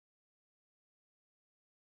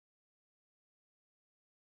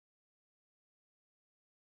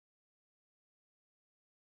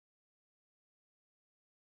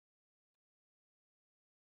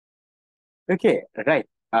Okay, right.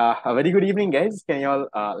 A very good evening, guys. Can you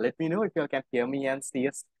all let me know if you all can hear me and see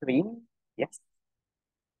a screen? Yes.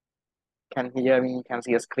 Can hear me, can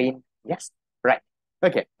see a screen? Yes. Right.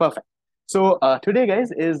 Okay, perfect. So today,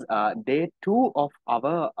 guys, is day 2 of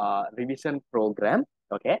our revision program.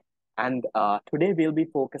 Okay. And today we'll be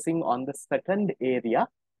focusing on the second area,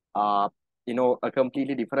 uh, a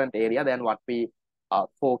completely different area than what we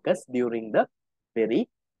focused during the very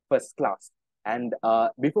first class. And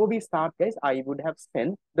before we start, guys, I would have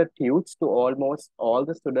sent the tudes to almost all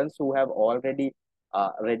the students who have already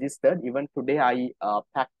registered. Even today, I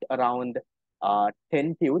packed around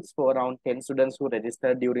 10 tudes for around 10 students who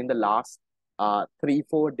registered during the last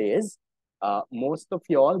 3-4 days. Most of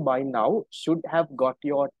y'all by now should have got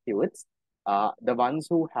your tudes. The ones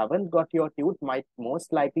who haven't got your tude might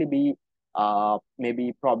most likely be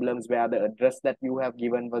maybe problems where the address that you have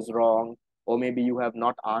given was wrong, or maybe you have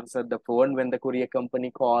not answered the phone when the courier company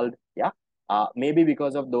called. Yeah, maybe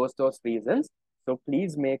because of those reasons. So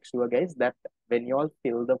please make sure, guys, that when you all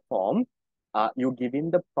fill the form, you give in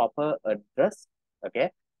the proper address. Okay.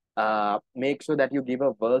 Make sure that you give a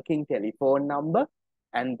working telephone number,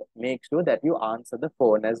 and make sure that you answer the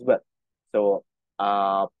phone as well. So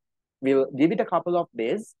we'll give it a couple of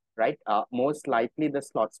days, right? Most likely the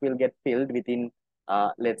slots will get filled within,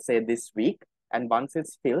 let's say, this week. And once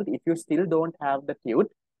it's filled, if you still don't have the tude,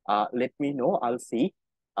 let me know. I'll see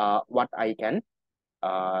what I can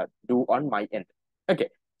do on my end. Okay.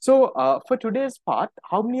 So for today's part,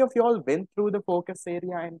 how many of y'all went through the focus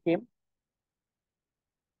area and came?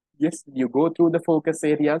 Yes, you go through the focus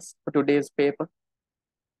areas for today's paper.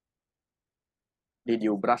 Did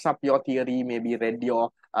you brush up your theory, maybe read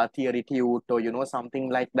your theory tude, or something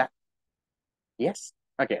like that? Yes.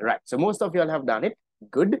 Okay, right. So most of y'all have done it.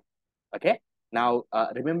 Good. Okay. Now,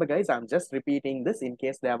 remember, guys, I'm just repeating this in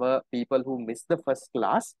case there were people who missed the first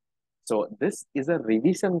class. So this is a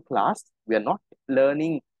revision class. We are not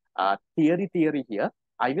learning theory here.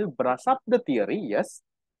 I will brush up the theory. Yes,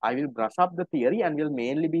 I will brush up the theory, and we'll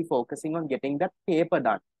mainly be focusing on getting that paper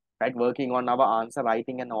done, right? Working on our answer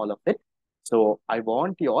writing and all of it. So I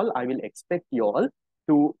want you all, I will expect you all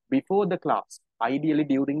to, before the class, ideally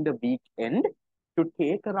during the weekend, to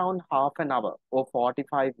take around half an hour or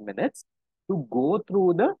 45 minutes to go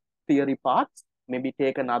through the theory parts, maybe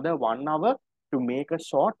take another 1 hour to make a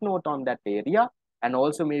short note on that area, and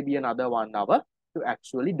also maybe another 1 hour to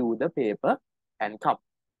actually do the paper and come.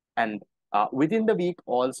 And within the week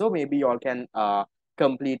also, maybe you all can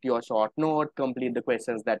complete your short note, complete the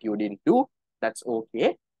questions that you didn't do. That's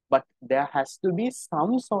okay. But there has to be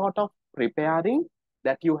some sort of preparing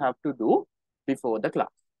that you have to do before the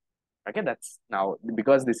class. Okay, that's now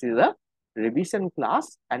because this is a revision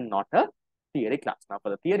class and not a theory class. Now, for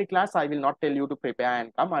the theory class, I will not tell you to prepare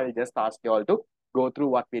and come. I will just ask you all to go through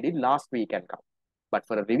what we did last week and come. But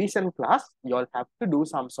for a revision class, you all have to do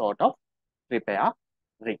some sort of preparing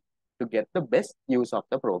to get the best use of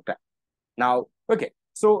the program. Now, okay,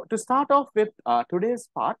 so to start off with today's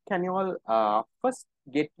part, can you all first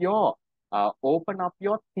get your open up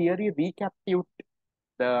your theory recap tude,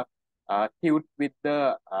 the tude with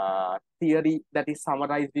the theory that is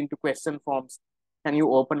summarized into question forms. Can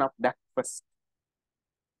you open up that first?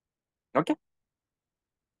 Okay,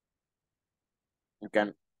 you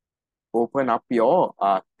can open up your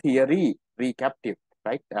theory recap tude,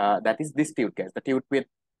 right? That is this tude, guys, the tude with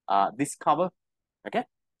this cover. Okay,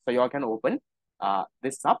 so you all can open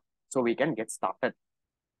this up so we can get started.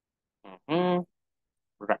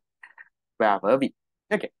 Right, where were we?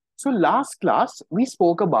 Okay, so last class we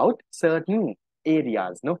spoke about certain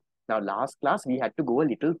areas. No, now last class we had to go a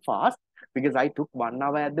little fast because I took 1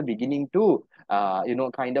 hour at the beginning to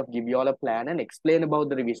kind of give you all a plan and explain about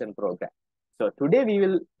the revision program. So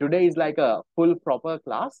today is like a full proper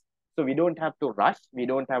class, so we don't have to rush, we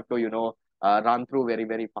don't have to run through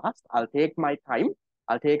very fast. I'll take my time.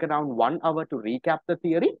 I'll take around 1 hour to recap the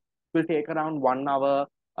theory. Will take around 1 hour,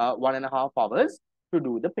 1.5 hours to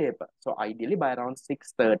do the paper. So ideally by around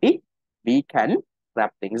 6:30, we can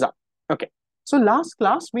wrap things up. Okay. So last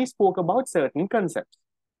class, we spoke about certain concepts.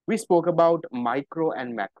 We spoke about micro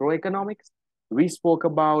and macroeconomics. We spoke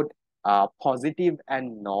about positive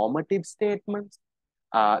and normative statements.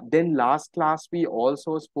 Then last class, we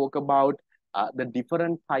also spoke about the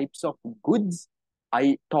different types of goods.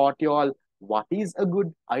 I taught you all what is a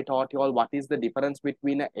good. I taught you all what is the difference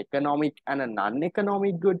between an economic and a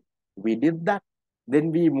non-economic good. We did that.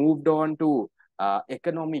 Then we moved on to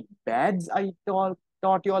economic bads.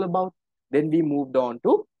 Taught you all about. Then we moved on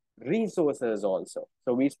to resources also.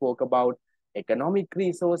 So we spoke about economic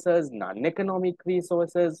resources, non-economic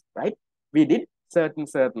resources, right? We did certain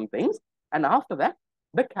things. And after that,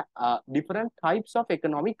 the different types of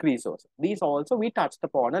economic resources. These also we touched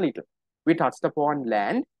upon a little. We touched upon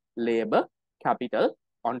land, labor, capital,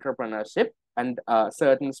 entrepreneurship, and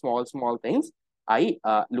certain small things I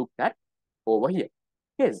looked at over here.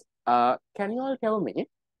 Yes. Can you all tell me,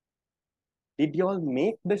 did you all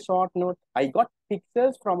make the short note? I got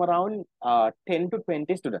pictures from around 10 to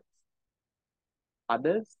 20 students.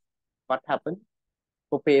 Others, what happened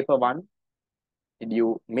for paper one? Did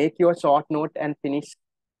you make your short note and finish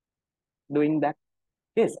doing that?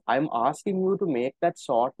 Yes, I'm asking you to make that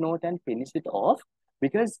short note and finish it off,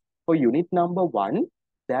 because for unit number one,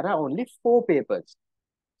 there are only 4 papers.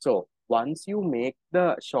 So once you make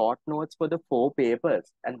the short notes for the 4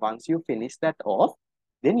 papers and once you finish that off,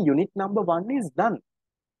 then unit number one is done.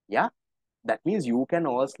 Yeah, that means you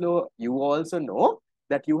also know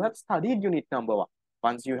that you have studied unit number one.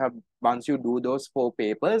 Once you do those 4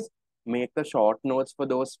 papers, make the short notes for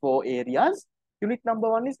those 4 areas, unit number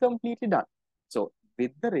one is completely done. So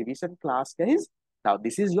with the revision class, guys, now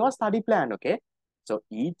this is your study plan, okay? So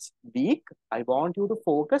each week I want you to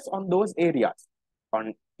focus on those areas.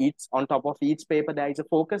 On top of each paper there is a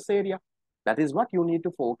focus area. That is what you need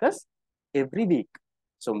to focus every week.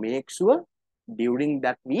 So make sure during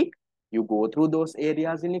that week you go through those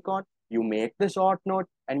areas in econ, you make the short note,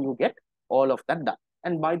 and you get all of that done.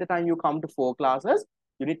 And by the time you come to 4 classes,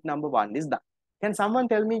 unit number one is done. Can someone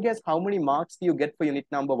tell me, guys, how many marks do you get for unit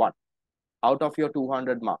number one out of your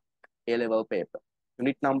 200 mark A-level paper?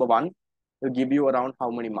 Unit number one will give you around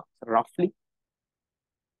how many marks, roughly,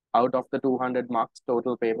 out of the 200 marks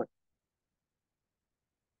total paper?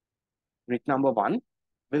 Unit number one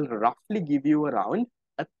will roughly give you around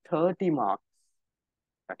a 30 marks.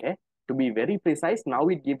 Okay, to be very precise, now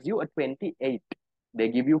it gives you a 28. They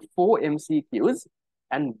give you 4 MCQs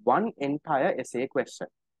and 1 entire essay question.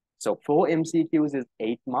 So 4 MCQs is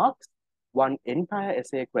 8 marks. 1 entire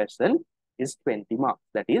essay question is 20 marks.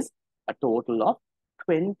 That is a total of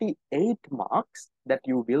 28 marks that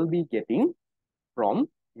you will be getting from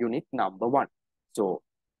unit number one. So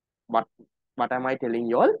what am I telling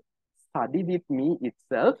you all? Study with me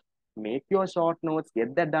itself, make your short notes,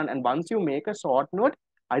 get that done. And once you make a short note,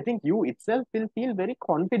 I think you itself will feel very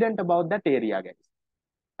confident about that area, guys.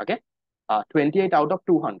 Okay, 28 out of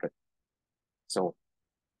 200. So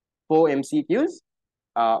 4 MCQs,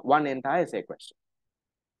 1 entire essay question.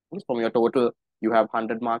 From your total, you have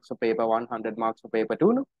 100 marks for paper 1, 100 marks for paper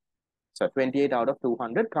 2. No? So 28 out of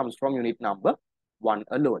 200 comes from unit number 1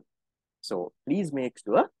 alone. So please make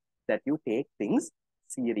sure that you take things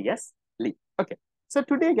seriously. Okay. So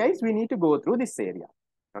today, guys, we need to go through this area.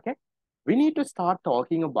 Okay. We need to start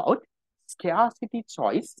talking about scarcity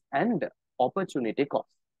choice and opportunity cost.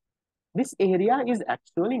 This area is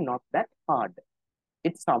actually not that hard.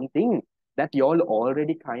 It's something that you all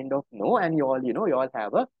already kind of know and you all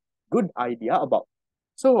have a good idea about.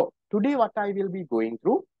 So today what I will be going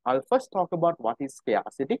through, I'll first talk about what is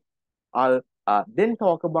scarcity. I'll then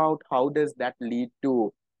talk about how does that lead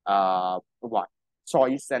to what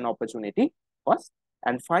choice and opportunity first.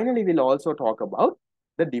 And finally, we'll also talk about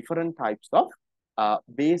the different types of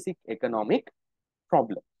basic economic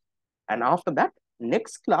problems. And after that,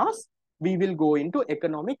 next class, we will go into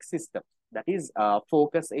economic system. That is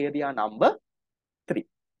focus area number 3.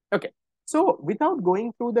 Okay. So without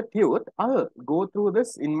going through the theory, I'll go through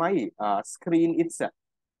this in my screen itself.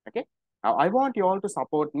 Okay. Now I want you all to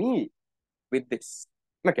support me with this.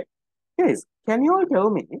 Okay. Guys, can you all tell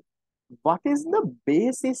me what is the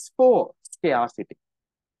basis for scarcity?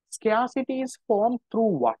 Scarcity is formed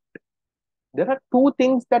through what? There are 2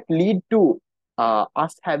 things that lead to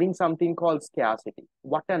us having something called scarcity.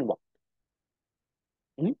 What and what?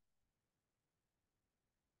 Hmm?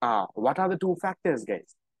 What are the 2 factors,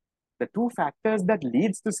 guys? The 2 factors that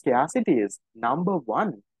leads to scarcity is, number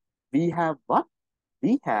 1, we have what?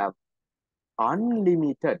 We have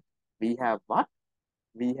unlimited. We have what?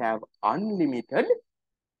 We have unlimited.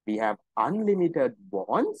 We have unlimited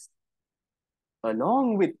bonds.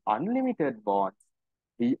 Along with unlimited bonds,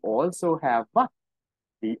 we also have what?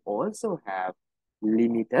 We also have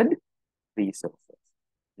limited resources.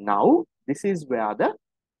 Now, this is where the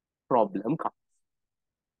problem comes.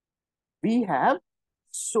 We have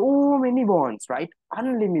so many bonds, right?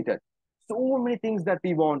 Unlimited. So many things that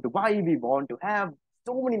we want to buy, we want to have,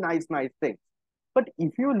 so many nice things. But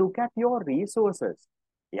if you look at your resources,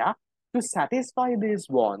 yeah, to satisfy these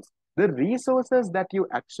wants, the resources that you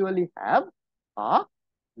actually have are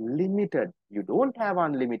limited. You don't have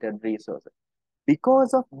unlimited resources.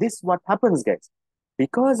 Because of this, what happens, guys?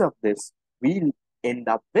 Because of this, we end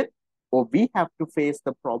up with, or we have to face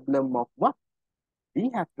the problem of what?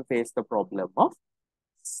 We have to face the problem of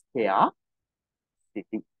scarcity.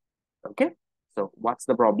 scarcity. Okay. So what's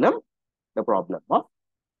the problem? The problem of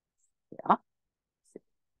scarcity.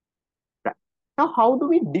 Right. Now, how do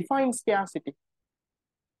we define scarcity?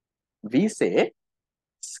 We say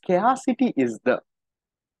scarcity is the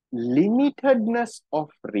limitedness of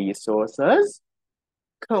resources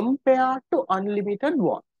compared to unlimited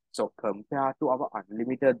ones. So compared to our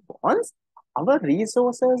unlimited ones, our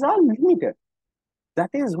resources are limited. That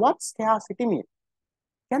is what scarcity means.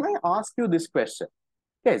 Can I ask you this question?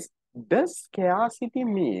 Yes, does scarcity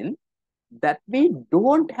mean that we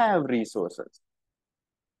don't have resources?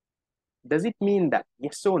 Does it mean that?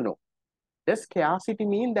 Yes or no? Does scarcity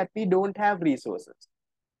mean that we don't have resources?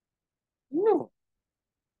 No.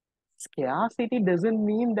 Scarcity doesn't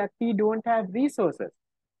mean that we don't have resources.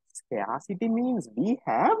 Scarcity means we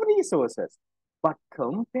have resources, but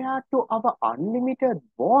compared to our unlimited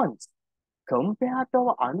bonds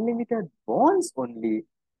only,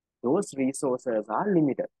 those resources are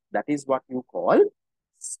limited. That is what you call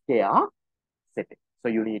scarcity. So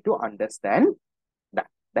you need to understand that.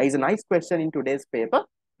 That is a nice question in today's paper.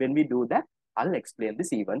 When we do that, I'll explain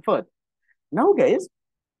this even further. Now, guys,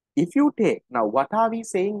 if you take, now what are we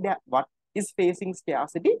saying that what is facing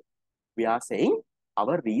scarcity? We are saying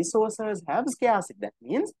our resources have scarcity. That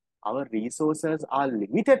means our resources are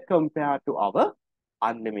limited compared to our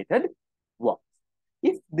unlimited ones.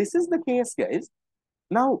 If this is the case, guys,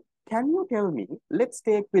 now can you tell me,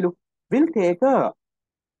 we'll take a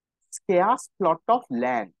scarce plot of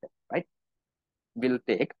land, right? We'll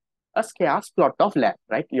take a scarce plot of land,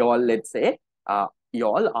 right? Let's say,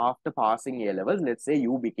 after passing A levels, let's say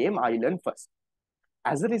you became island first.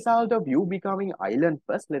 As a result of you becoming island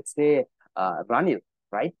first, let's say Ranil,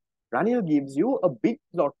 right? Ranil gives you a big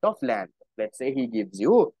plot of land. Let's say he gives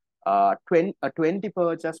you a 20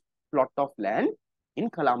 purchase plot of land in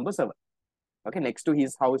Colombo 7. Okay, next to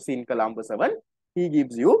his house in Colombo 7, he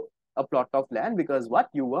gives you a plot of land because what?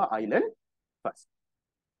 You were island first.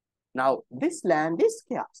 Now, this land is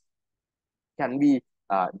scarce.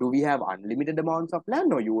 Do we have unlimited amounts of land?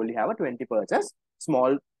 No, you only have a 20 purchase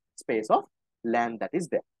small space of land that is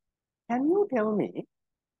there. Can you tell me,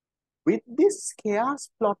 with this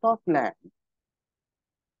scarce plot of land,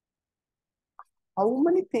 how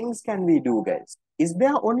many things can we do, guys? Is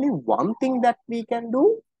there only one thing that we can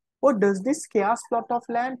do? Or does this scarce plot of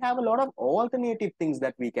land have a lot of alternative things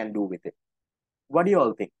that we can do with it? What do you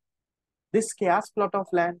all think? This scarce plot of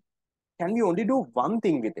land, can we only do one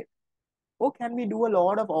thing with it? Or can we do a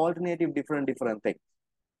lot of alternative different things?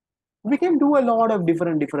 We can do a lot of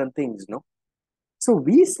different things, no? So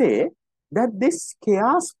we say that this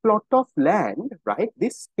scarce plot of land, right?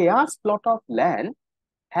 This scarce plot of land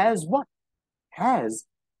has what? Has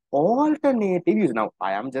alternative use. Now,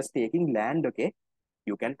 I am just taking land, okay?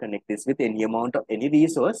 You can connect this with any amount of any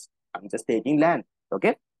resource. I'm just taking land,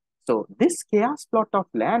 okay? So this scarce plot of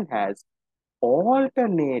land has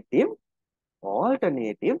alternative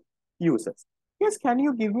uses. Yes, can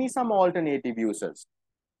you give me some alternative uses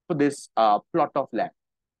for this plot of land?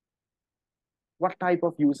 What type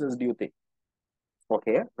of uses do you think?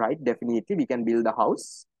 Okay, right, definitely we can build a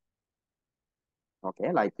house.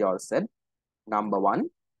 Okay, like you all said, number one,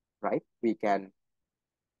 right? We can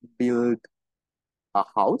build a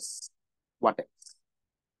house. What else?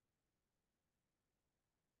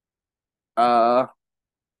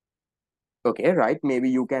 Okay, right. Maybe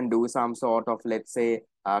you can do some sort of, let's say,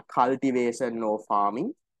 cultivation or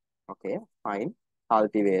farming. Okay, fine.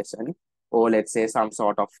 Cultivation, or let's say some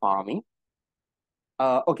sort of farming.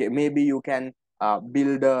 Okay, maybe you can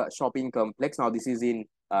build a shopping complex. Now, this is in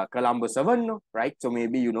Colombo 7, right? So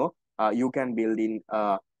maybe, you can build in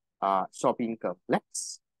a shopping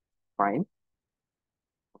complex. Fine.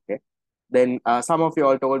 Okay. Then some of you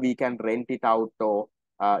all told we can rent it out, or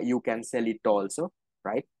you can sell it also,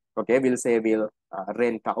 right? Okay, we'll say we'll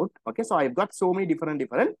rent out. Okay, so I've got so many different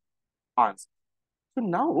answers. So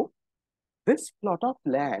now, this plot of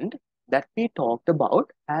land that we talked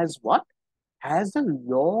about has what? Has a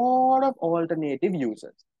lot of alternative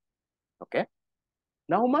uses. Okay.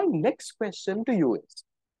 Now, my next question to you is,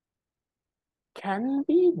 can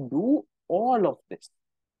we do all of this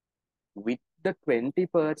with the 20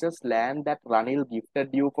 purchase land that Ranil gifted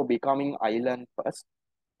you for becoming island first?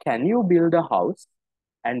 Can you build a house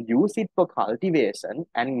and use it for cultivation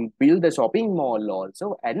and build a shopping mall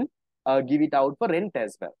also and give it out for rent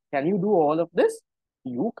as well? Can you do all of this?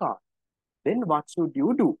 You can't. Then what should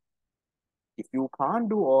you do? If you can't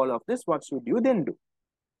do all of this, what should you then do?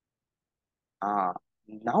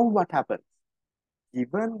 Now what happens?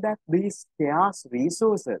 Given that these scarce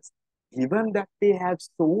resources, given that they have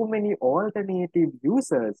so many alternative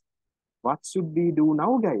uses, what should we do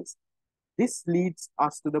now, guys? this leads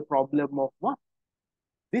us to the problem of what?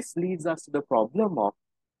 This leads us to the problem of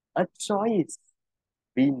a choice.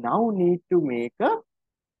 We now need to make a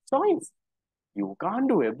choice. You can't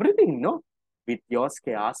do everything, no? With your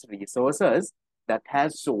scarce resources that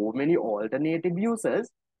has so many alternative uses,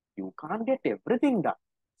 you can't get everything done.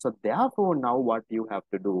 So therefore, now what you have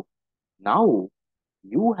to do? Now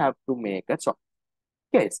you have to make a choice.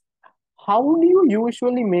 Guys, how do you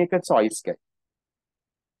usually make a choice, guys?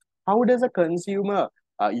 How does a consumer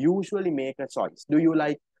usually make a choice? Do you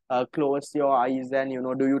like close your eyes and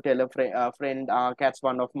do you tell a friend, catch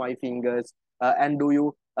one of my fingers, and do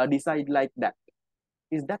you decide like that?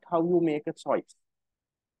 Is that how you make a choice?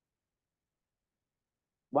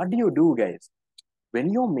 What do you do, guys?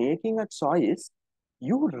 When you're making a choice,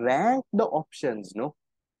 you rank the options, no?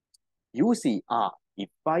 You see, if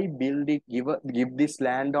I build it, give this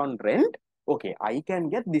land on rent, okay, I can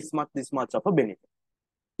get this much of a benefit.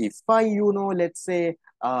 If I, let's say,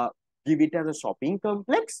 give it as a shopping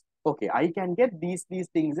complex, okay, I can get these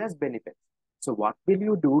things as benefits. So what will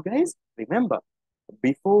you do, guys? Remember,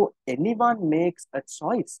 before anyone makes a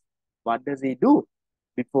choice, what does he do?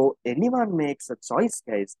 Before anyone makes a choice,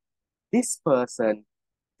 guys, this person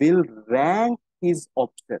will rank his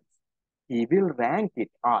options. He will rank it.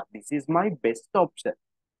 This is my best option.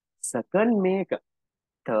 Second maker.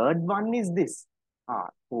 Third one is this.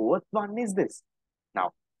 Fourth one is this.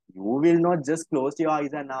 Now, you will not just close your eyes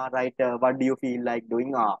and, right, what do you feel like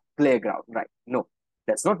doing? Playground, right? No,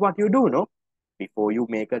 that's not what you do, no? Before you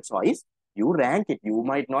make a choice, you rank it. You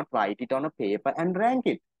might not write it on a paper and rank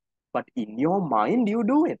it, but in your mind, you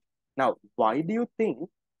do it. Now, why do you think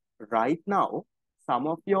right now, some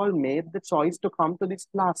of you all made the choice to come to this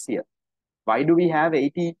class here? Why do we have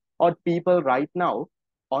 80 odd people right now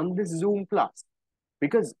on this Zoom class?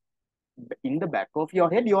 Because in the back of your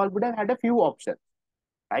head, you all would have had a few options,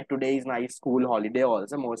 right? Today is nice school holiday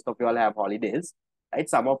also. Most of you all have holidays, right?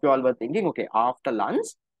 Some of you all were thinking, okay, after lunch,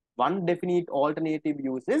 one definite alternative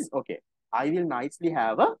use is, okay, I will nicely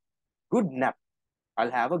have a good nap.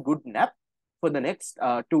 I'll have a good nap for the next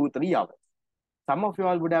 2-3 hours. Some of you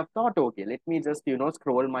all would have thought, okay, let me just,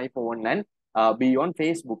 scroll my phone and be on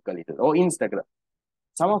Facebook a little or Instagram.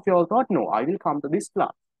 Some of you all thought, no, I will come to this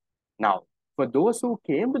class. Now, for those who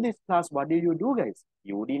came to this class, what did you do, guys?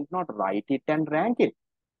 You did not write it and rank it.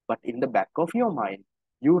 But in the back of your mind,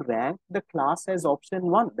 you ranked the class as option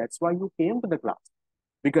one. That's why you came to the class.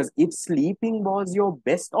 Because if sleeping was your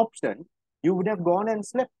best option, you would have gone and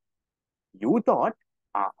slept. You thought,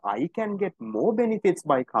 I can get more benefits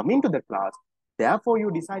by coming to the class. Therefore,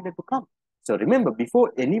 you decided to come. So remember,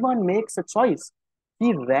 before anyone makes a choice,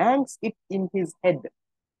 he ranks it in his head.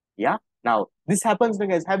 Yeah. Now, this happens,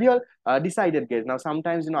 guys. Have you all decided, guys? Now,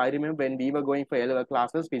 sometimes, I remember when we were going for A-level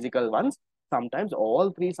classes, physical ones, sometimes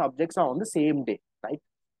all three subjects are on the same day, right?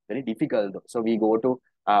 Very difficult, though. So we go to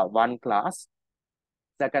one class,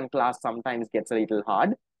 second class sometimes gets a little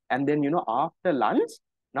hard. And then, after lunch,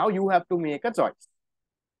 now you have to make a choice.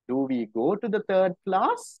 Do we go to the third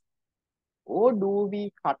class or do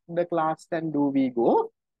we cut the class and do we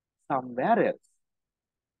go somewhere else?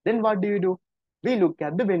 Then what do? We look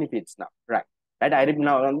at the benefits now, right?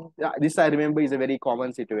 Right. This I remember is a very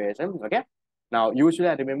common situation. Okay. Now, usually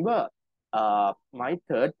I remember, my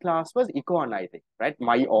third class was econ, I think, right?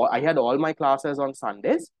 I had all my classes on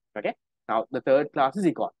Sundays. Okay. Now the third class is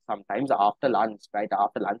econ. Sometimes after lunch, right?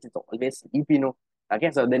 After lunch, it's always sleep,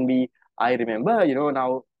 Okay. So then I remember,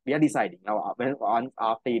 now we are deciding now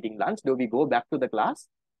after eating lunch, do we go back to the class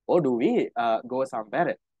or do we go somewhere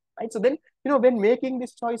else? Right. So then, when making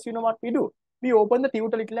this choice, what we do? We open the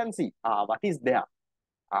tutor little and see, what is there?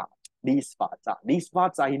 These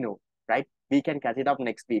parts I know, right? We can catch it up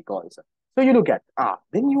next week also. So you look at,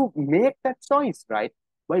 then you make that choice, right?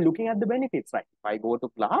 By looking at the benefits, right? If I go to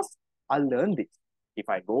class, I'll learn this. If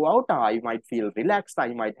I go out, I might feel relaxed.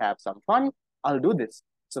 I might have some fun. I'll do this.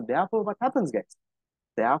 So therefore, what happens, guys?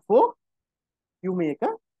 Therefore, you make a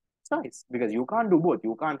choice because you can't do both.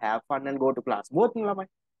 You can't have fun and go to class. Both,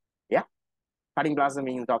 yeah. Cutting classes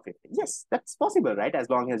means of it. Yes, that's possible, right? As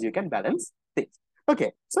long as you can balance things.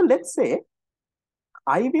 Okay, so let's say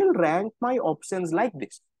I will rank my options like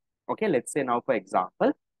this. Okay, let's say now, for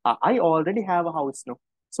example, I already have a house now.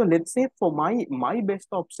 So let's say for my best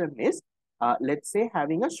option is, let's say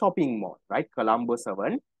having a shopping mall, right? Colombo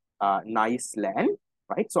 7, nice land,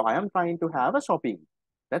 right? So I am trying to have a shopping.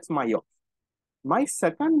 That's my option. My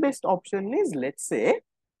second best option is, let's say,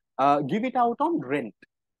 give it out on rent,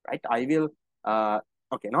 right? I will,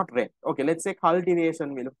 okay, not rent. Okay, let's say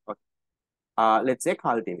cultivation will, okay. Let's say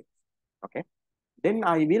cultivation, okay. Then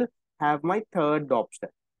I will have my third option,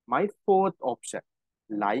 my fourth option.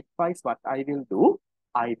 Likewise, what I will do,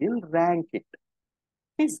 I will rank it.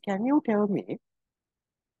 Please, can you tell me,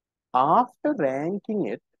 after ranking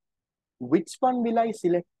it, which one will I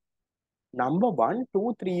select? Number 1,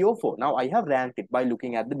 2, 3, or 4. Now I have ranked it by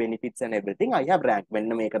looking at the benefits and everything. I have ranked.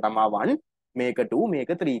 When make a tama 1, make a 2, make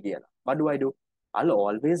a 3. What do? I'll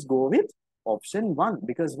always go with option 1.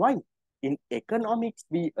 Because why? In economics,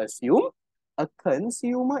 we assume a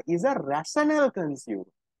consumer is a rational consumer.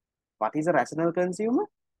 What is a rational consumer?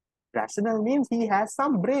 Rational means he has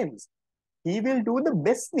some brains. He will do the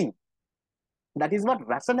best thing. That is what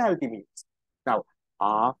rationality means. Now,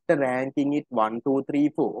 after ranking it 1, 2, 3,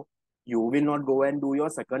 4, you will not go and do your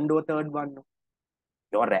second or third one.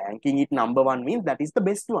 You're ranking it number 1 means that is the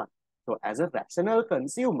best one. So, as a rational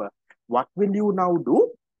consumer, what will you now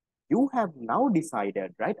do? You have now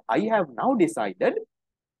decided, right? I have now decided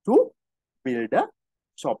to build a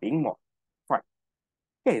shopping mall. Fine.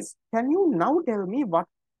 Yes. Can you now tell me what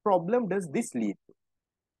problem does this lead to?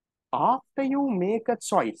 After you make a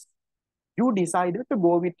choice, you decided to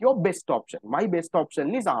go with your best option. My best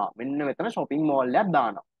option is shopping mall.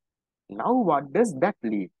 Now, what does that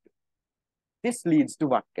lead to? This leads to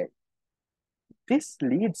what? This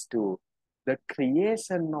leads to the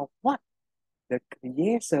creation of what? The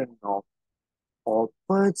creation of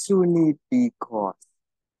opportunity cost.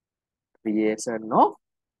 Creation of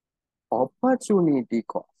opportunity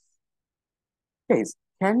cost. Guys,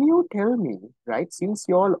 can you tell me, right, since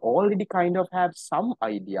you all already kind of have some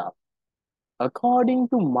idea, according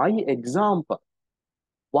to my example,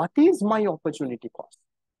 what is my opportunity cost?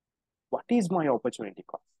 What is my opportunity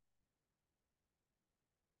cost?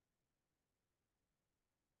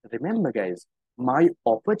 Remember, guys, my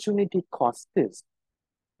opportunity cost is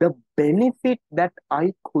the benefit that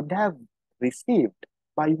I could have received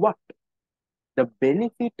by what? The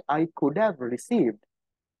benefit I could have received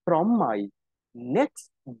from my next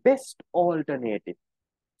best alternative.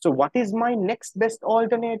 So what is my next best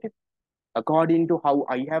alternative? According to how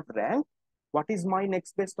I have ranked, what is my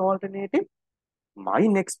next best alternative? My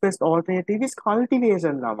next best alternative is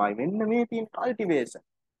cultivation. Cultivation.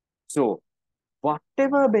 So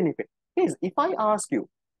whatever benefit is, if I ask you,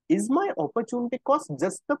 is my opportunity cost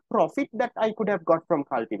just the profit that I could have got from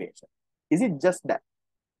cultivation? Is it just that?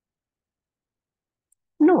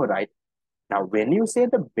 No, right? Now, when you say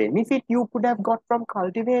the benefit you could have got from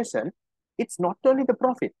cultivation, it's not only the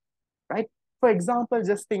profit, right? For example,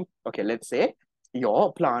 just think, okay, let's say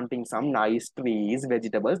you're planting some nice trees,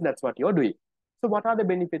 vegetables, that's what you're doing. So what are the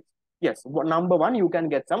benefits? Yes, number 1, you can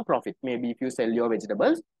get some profit. Maybe if you sell your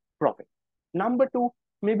vegetables, profit. Number 2,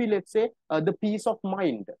 maybe let's say the peace of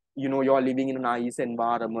mind. You're living in a nice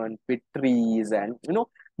environment with trees and,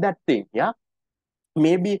 that thing, yeah?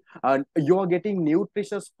 Maybe you're getting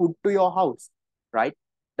nutritious food to your house, right?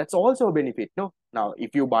 That's also a benefit. No, now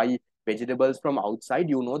if you buy vegetables from outside,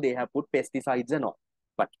 they have put pesticides and all,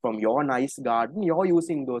 but from your nice garden you're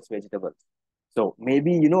using those vegetables. So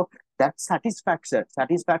maybe that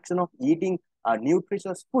satisfaction of eating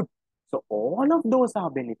nutritious food. So all of those are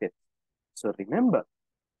benefits. So remember,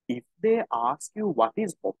 if they ask you what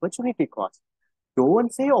is opportunity cost,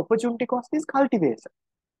 don't say opportunity cost is cultivation.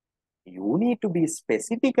 You need to be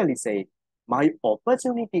specifically saying, my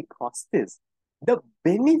opportunity cost is the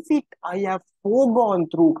benefit I have foregone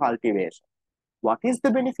through cultivation. What is the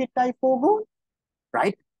benefit I foregone?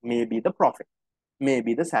 Right? Maybe the profit.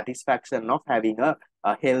 Maybe the satisfaction of having a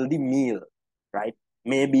healthy meal. Right?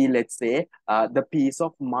 Maybe, let's say, the peace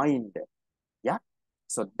of mind. Yeah?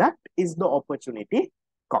 So that is the opportunity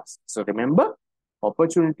cost. So remember,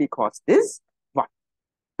 opportunity cost is what?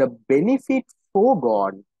 The benefit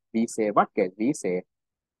foregone. We say, what can we say?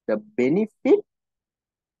 The benefit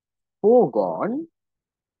foregone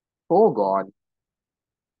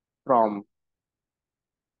from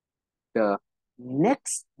the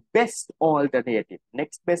next best alternative.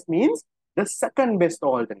 Next best means the second best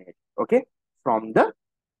alternative. Okay? From the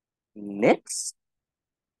next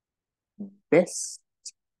best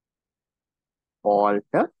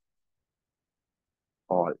alternative.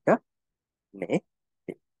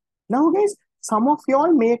 Now, guys, some of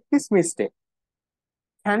y'all make this mistake.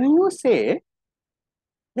 Can you say,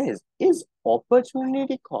 yes, is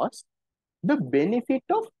opportunity cost the benefit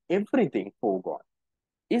of everything foregone?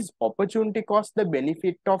 Is opportunity cost the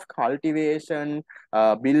benefit of cultivation,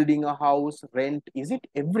 building a house, rent? Is it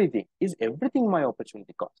everything? Is everything my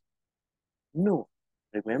opportunity cost? No.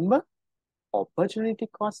 Remember, opportunity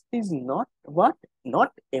cost is not what?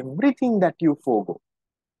 Not everything that you forego.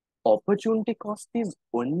 Opportunity cost is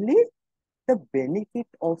only the benefit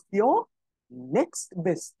of your next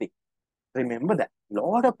best thing. Remember that. A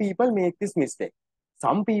lot of people make this mistake.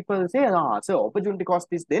 Some people say, sir, opportunity cost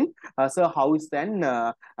is then, sir, house and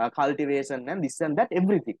cultivation and this and that,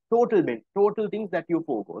 everything. Total things that you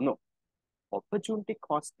forego. No. Opportunity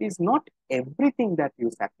cost is not everything that you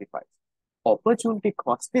sacrifice. Opportunity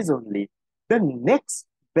cost is only the next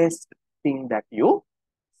best thing that you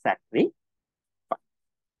sacrifice.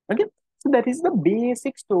 Okay. So that is the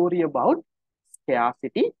basic story about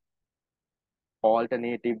scarcity,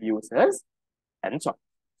 alternative users, and so on.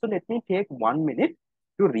 So let me take 1 minute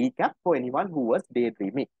to recap for anyone who was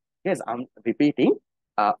daydreaming. Yes, I'm repeating.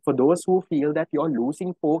 For those who feel that you're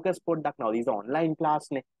losing focus for that now, these online class,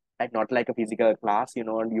 right? Not like a physical class,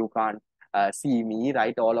 you can't see me,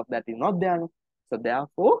 right? All of that is not there. So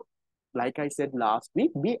therefore, like I said last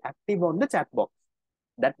week, be active on the chat box.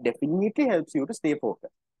 That definitely helps you to stay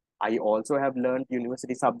focused. I also have learned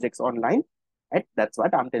university subjects online, right? That's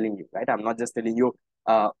what I'm telling you, right? I'm not just telling you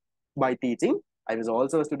by teaching. I was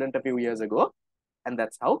also a student a few years ago, and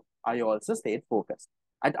that's how I also stayed focused.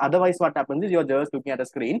 And otherwise, what happens is you're just looking at a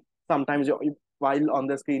screen. Sometimes while on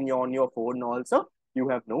the screen, you're on your phone also. You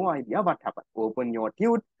have no idea what happened. Open your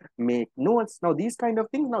tute, make notes. Now, these kind of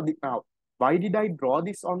things. Now, why did I draw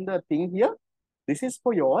this on the thing here? This is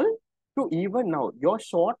for you all to even now. Your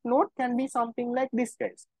short note can be something like this,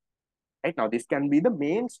 guys. Right now, this can be the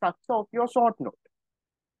main structure of your short note.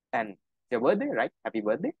 And your birthday, right? Happy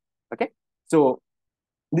birthday. Okay. So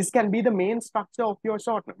this can be the main structure of your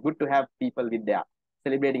short note. Good to have people with their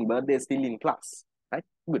celebrating birthday still in class, right?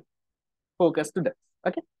 Good. Focus to that.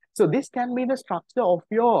 Okay. So this can be the structure of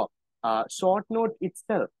your short note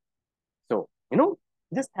itself. So,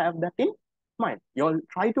 just have that in mind. You'll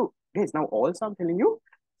try to, guys, now also I'm telling you,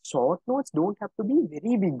 short notes don't have to be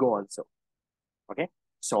very big also. Okay.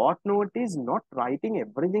 Short note is not writing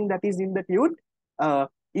everything that is in the tune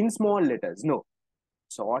in small letters. No.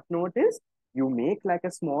 Short note is you make like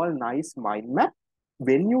a small, nice mind map.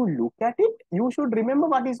 When you look at it, you should remember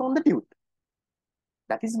what is on the tune.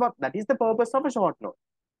 That is the purpose of a short note.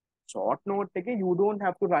 Short note, okay, you don't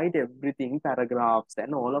have to write everything, paragraphs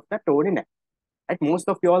and all of that. Right? Most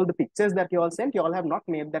of you all, the pictures that you all sent, you all have not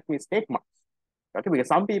made that mistake much. Okay, because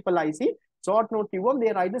some people I see, short note,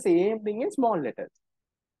 they write the same thing in small letters.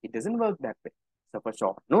 It doesn't work that way. So for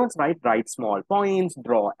short notes, write small points,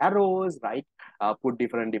 draw arrows, put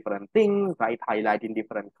different things, highlight in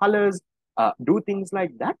different colors, do things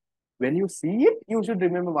like that. When you see it, you should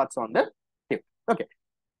remember what's on the tip. Okay.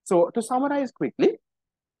 So to summarize quickly,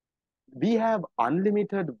 we have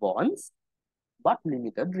unlimited wants, but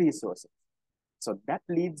limited resources. So that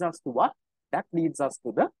leads us to what? That leads us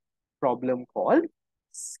to the problem called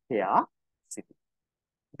scarcity.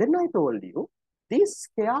 Then I told you, these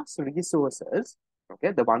scarce resources,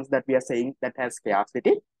 okay, the ones that we are saying that has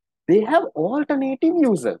scarcity, they have alternative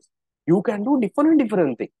uses. You can do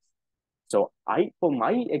different things. So for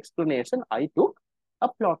my explanation, I took a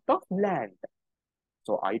plot of land.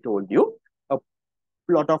 So I told you a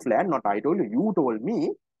plot of land, not I told you, you told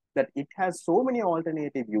me that it has so many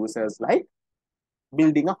alternative uses like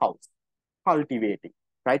building a house, cultivating,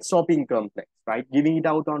 right? Shopping complex, right? Giving it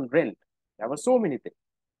out on rent. There were so many things.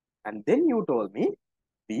 And then you told me,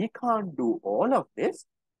 we can't do all of this.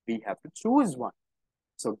 We have to choose one.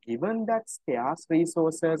 So given that scarce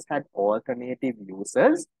resources had alternative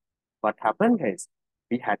uses, what happened is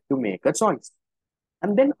we had to make a choice.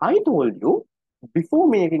 And then I told you, before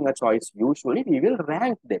making a choice, usually we will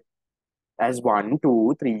rank them as 1,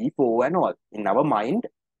 2, 3, 4, and all. In our mind,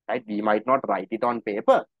 right? We might not write it on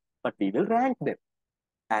paper, but we will rank them.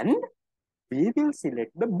 And we will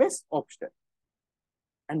select the best option.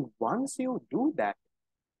 And once you do that,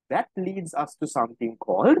 that leads us to something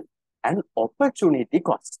called an opportunity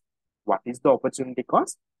cost. What is the opportunity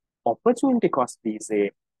cost? Opportunity cost, we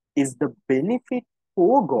say, is the benefit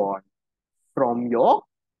foregone from your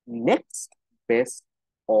next best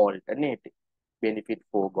alternative. Benefit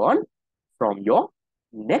foregone from your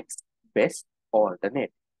next best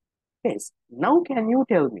alternative. Yes. Now, can you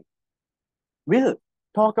tell me? We'll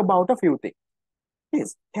talk about a few things.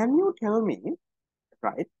 Yes. Can you tell me,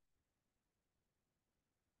 right?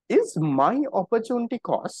 Is my opportunity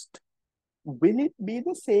cost, will it be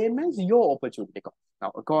the same as your opportunity cost?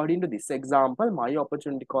 Now, according to this example, my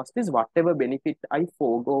opportunity cost is whatever benefit I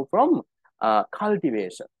forego from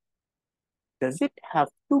cultivation. Does it have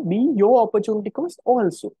to be your opportunity cost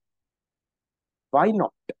also? Why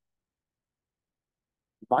not?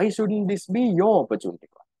 Why shouldn't this be your opportunity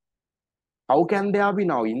cost? How can there be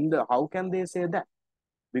now how can they say that?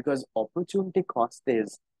 Because opportunity cost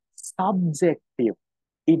is subjective.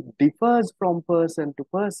 It differs from person to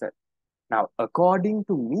person. Now, according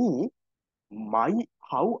to me,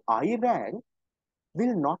 how I rank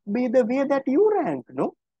will not be the way that you rank,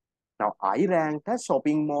 no? Now, I ranked as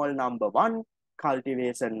shopping mall number 1,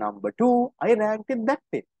 cultivation number 2. I ranked it that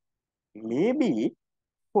way. Maybe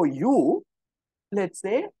for you, let's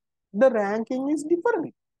say, the ranking is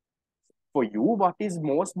different. For you, what is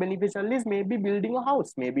most beneficial is maybe building a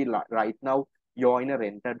house. Maybe right now you're in a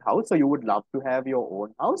rented house, so you would love to have your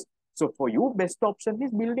own house. So for you, best option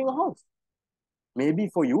is building a house. Maybe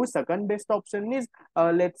for you, second best option is,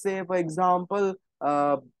 let's say, for example,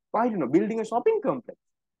 I don't know, building a shopping complex.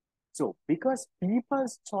 So because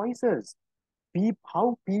people's choices,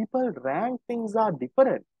 how people rank things are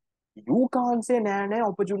different. You can't say, nah, nah,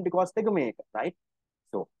 opportunity cost, right?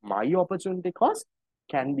 So my opportunity cost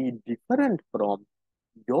can be different from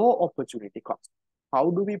your opportunity cost. How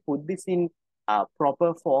do we put this in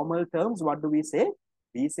proper formal terms? What do we say?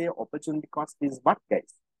 We say opportunity cost is what,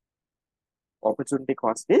 guys? Opportunity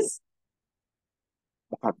cost is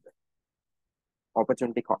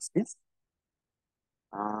opportunity cost is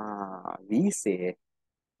we say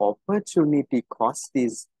opportunity cost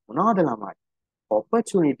is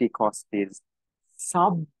opportunity cost is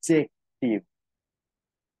subjective.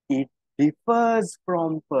 It differs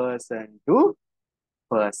from person to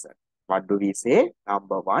person. What do we say?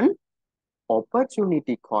 Number 1,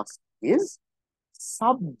 opportunity cost is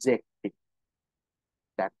subjective.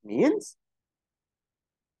 That means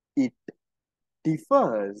it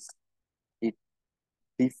differs. It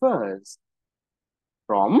differs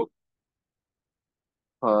from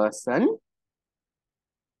person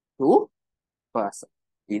to person.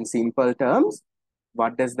 In simple terms,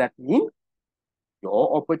 what does that mean?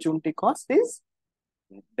 Your opportunity cost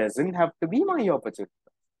doesn't have to be my opportunity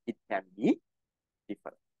cost. It can be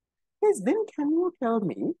different. Yes, then can you tell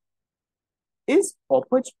me, is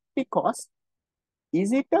opportunity cost,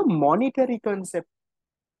 is it a monetary concept?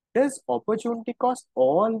 Does opportunity cost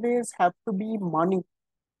always have to be money?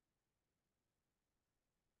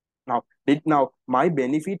 Now, my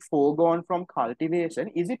benefit foregone from cultivation,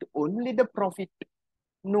 is it only the profit?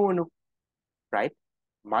 No, right?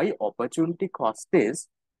 My opportunity cost is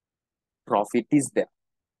profit is there.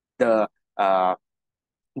 Uh,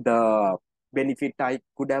 the benefit I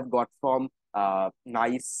could have got from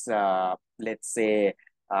nice, let's say,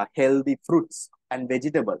 healthy fruits and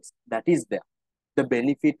vegetables, that is there. The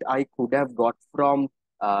benefit I could have got from,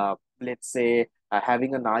 let's say,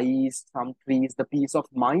 having a nice, some trees, the peace of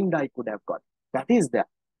mind I could have got, that is there.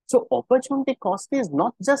 So opportunity cost is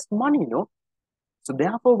not just money, no? So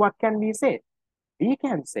therefore, what can we say? We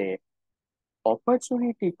can say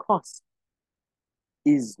opportunity cost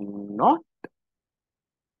is not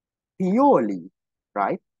purely,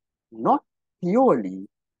 right? Not purely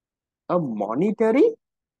a monetary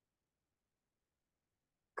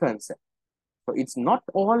concept. So it's not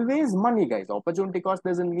always money, guys. Opportunity cost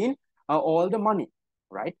doesn't mean all the money,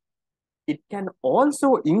 right? It can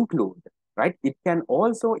also include, right? It can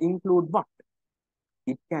also include what?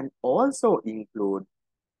 It can also include,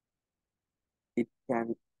 it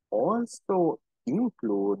can also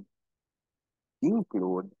include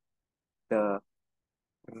the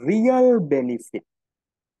real benefit,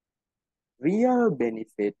 real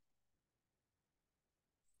benefit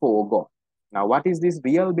foregone. Now, what is this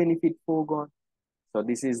real benefit foregone? So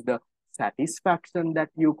this is the satisfaction that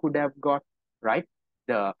you could have got, right?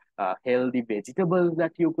 The healthy vegetables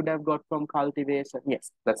that you could have got from cultivation.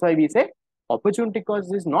 Yes, that's why we say opportunity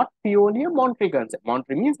cost is not purely a monetary concept.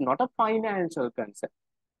 Monetary means not a financial concept.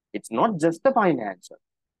 It's not just a financial.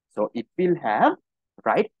 So it will have,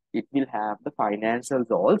 right? It will have the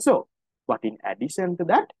financials also. But in addition to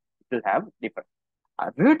that, it will have different.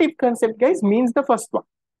 A relative concept, guys, means the first one.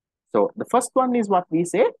 So the first one is what we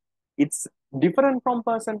say, it's different from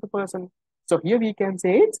person to person. So here we can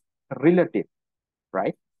say it's relative,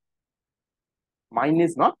 right? Mine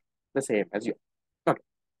is not the same as yours. Okay.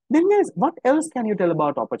 Then guys, what else can you tell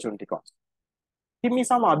about opportunity cost? Give me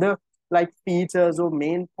some other like features or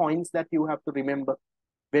main points that you have to remember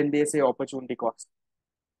when they say opportunity cost.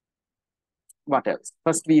 What else?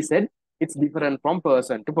 First we said it's different from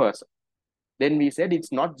person to person. Then we said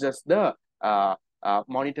it's not just the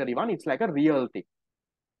monetary one, it's like a real thing.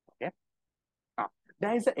 Okay.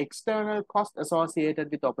 There is an external cost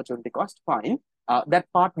associated with opportunity cost. Fine. That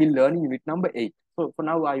part we'll learn in unit number 8. So for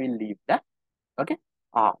now, I will leave that. Okay.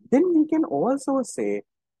 Then we can also say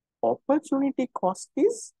opportunity cost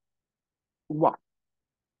is what?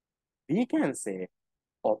 We can say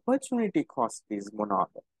opportunity cost is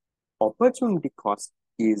monada. Opportunity cost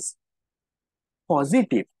is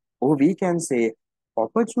positive. Or we can say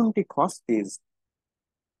opportunity cost is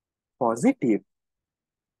positive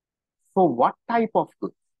for what type of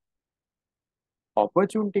good?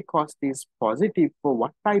 Opportunity cost is positive for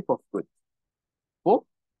what type of goods? For,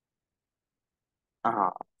 uh,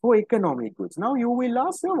 for economic goods. Now you will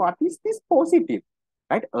ask, "Sir, what is this positive?"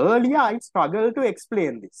 Right? Earlier I struggled to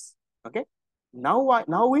explain this. Okay.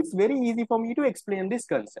 Now it's very easy for me to explain this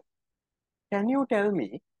concept. Can you tell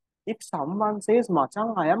me, if someone says,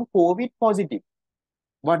 "Machang, I am COVID positive,"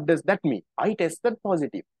 what does that mean? I tested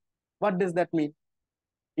positive. What does that mean?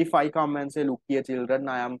 If I come and say, "Look here, children,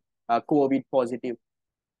 I am COVID positive,"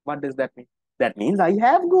 what does that mean? That means I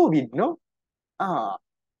have COVID, no? Ah,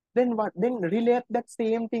 then what? Then relate that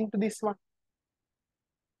same thing to this one.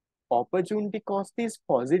 Opportunity cost is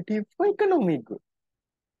positive for economic good.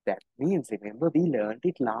 That means, remember, we learned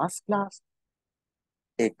it last class.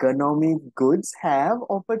 Economic goods have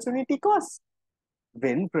opportunity cost.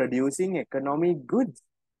 When producing economic goods,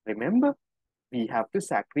 remember, we have to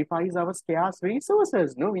sacrifice our scarce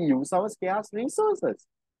resources. No, we use our scarce resources.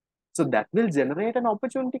 So that will generate an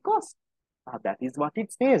opportunity cost. That is what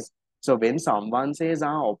it says. So when someone says,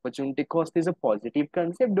 opportunity cost is a positive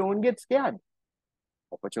concept, don't get scared.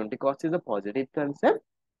 Opportunity cost is a positive concept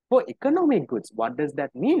for economic goods. What does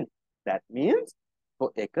that mean? That means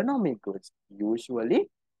for economic goods, usually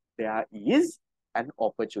there is an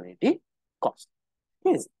opportunity cost.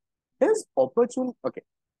 Yes. Does opportunity, okay.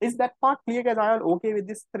 Is that part clear, guys? Are you okay with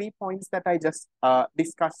these 3 points that I just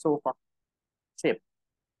discussed so far? Same.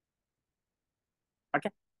 Okay.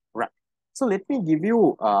 Right. So let me give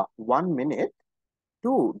you 1 minute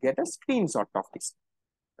to get a screenshot of this,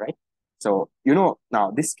 right? So,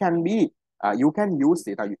 now this can be, you can use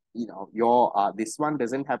it, your, this one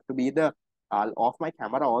doesn't have to be the, off my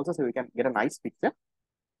camera also, so you can get a nice picture.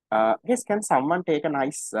 Yes, can someone take a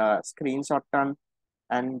nice screenshot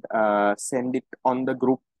and send it on the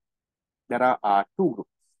group? There are two groups,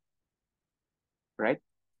 right?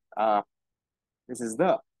 Uh, this is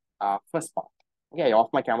the first part. Okay,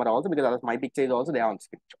 off my camera also because my picture is also there on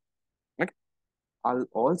screenshot. Okay. I'll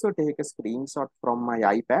also take a screenshot from my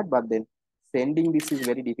iPad, but then sending this is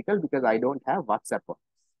very difficult because I don't have WhatsApp on.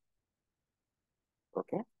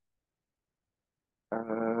 Okay.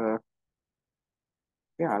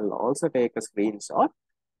 Yeah, I'll also take a screenshot.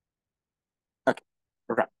 Okay,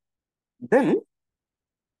 right. Then,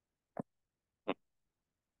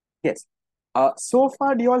 yes. So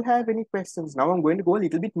far, do you all have any questions? Now I'm going to go a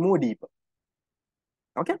little bit more deeper.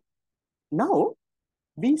 Okay. Now,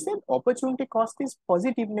 we said opportunity cost is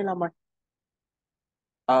positive, Nilamai.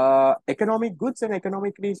 Economic goods and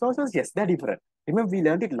economic resources, yes, they're different. Remember, we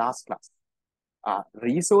learned it last class.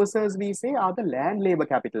 Resources, we say, are the land, labor,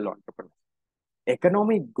 capital entrepreneurs.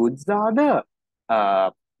 Economic goods are the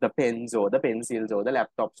pens or the pencils or the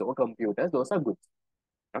laptops or computers. Those are goods.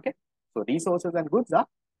 Okay. So resources and goods are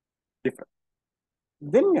different.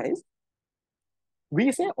 Then, guys,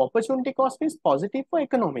 we say opportunity cost is positive for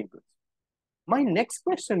economic goods. My next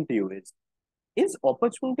question to you is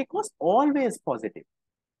opportunity cost always positive?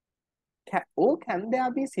 Can there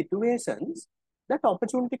be situations that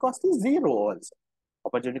opportunity cost is zero also?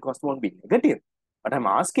 Opportunity cost won't be negative. But I'm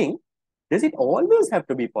asking, does it always have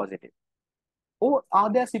to be positive? Or are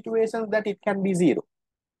there situations that it can be zero?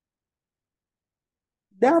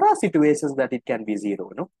 There are situations that it can be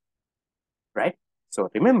zero, no? Right? So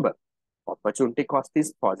remember, opportunity cost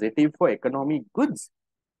is positive for economic goods,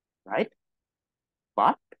 right?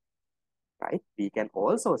 But, right, we can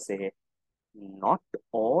also say not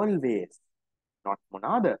always, not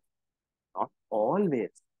monada, not always.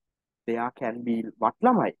 There can be what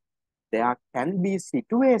lamai. There can be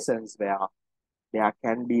situations where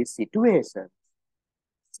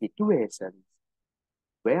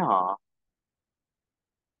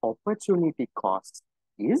opportunity cost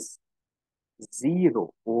is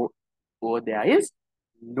zero or there is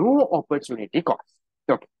no opportunity cost.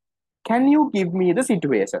 Okay. Can you give me the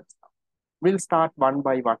situations? We'll start one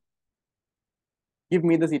by one. Give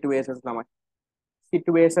me the situations, Namai.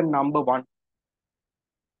 Situation number one,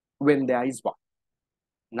 when there is what?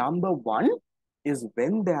 Number one is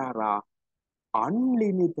when there are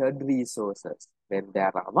unlimited resources. When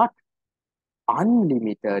there are what?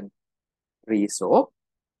 Unlimited resources.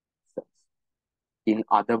 In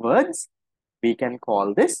other words, we can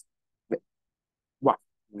call this what?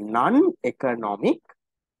 Non-economic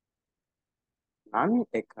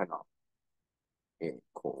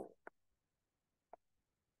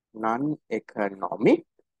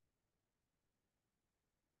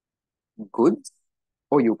goods,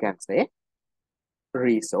 or you can say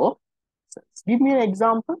resources. Give me an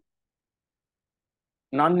example.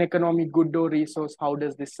 Non-economic good or resource. How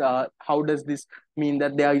does this mean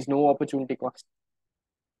that there is no opportunity cost?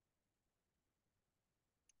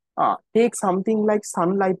 Take something like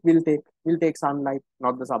sunlight. We'll take sunlight,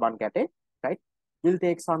 not the saban kate, right? We'll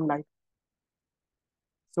take sunlight.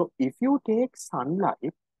 So if you take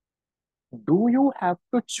sunlight, do you have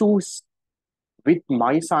to choose with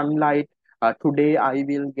my sunlight? Today I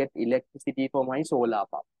will get electricity for my solar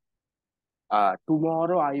power.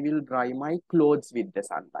 Tomorrow I will dry my clothes with the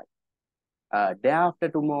sunlight. Day after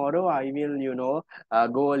tomorrow, I will,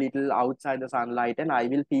 go a little outside the sunlight and I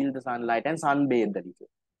will feel the sunlight and sunbathe a little.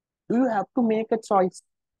 Do you have to make a choice?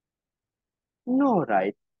 No,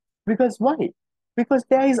 right? Because why? Because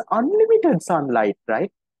there is unlimited sunlight,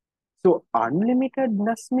 right? So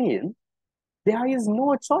unlimitedness means there is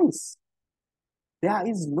no choice. There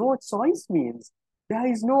is no choice means there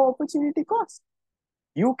is no opportunity cost.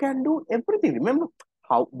 You can do everything. Remember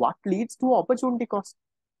what leads to opportunity cost?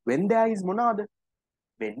 When there is monada,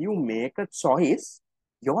 when you make a choice,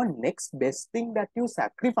 your next best thing that you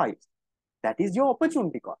sacrifice, that is your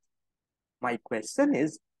opportunity cost. My question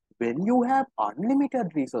is, when you have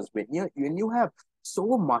unlimited resources, when you have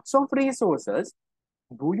so much of resources,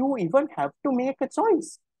 do you even have to make a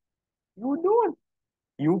choice? You don't.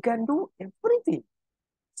 You can do everything.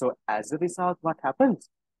 So as a result, what happens?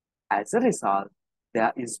 As a result,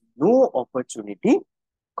 there is no opportunity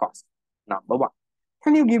cost. Number one.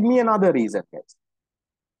 Can you give me another reason, guys?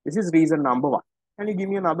 This is reason number one. Can you give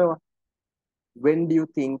me another one? When do you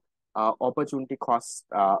think opportunity cost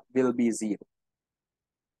will be zero?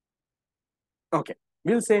 Okay,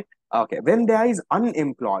 we'll say, okay, when there is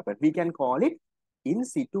unemployment, we can call it in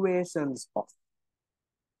situations of,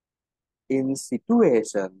 in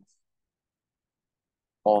situations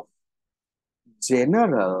of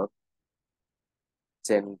general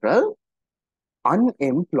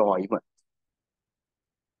unemployment.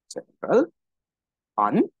 General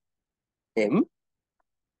unemployment.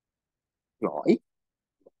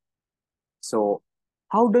 So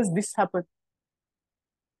how does this happen?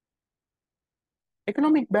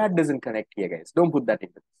 Economic bad doesn't connect here, guys. Don't put that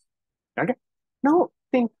into this. Okay. Now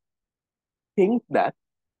think that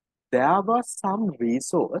there was some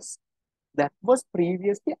resource that was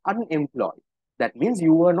previously unemployed. That means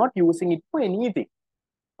you were not using it for anything.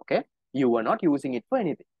 Okay. You were not using it for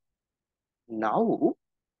anything. Now,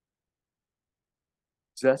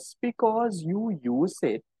 just because you use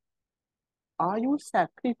it, are you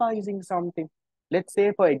sacrificing something? Let's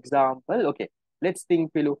say, for example, okay, let's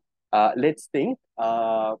think, Pilu.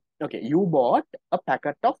 Okay, you bought a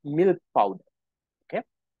packet of milk powder. Okay.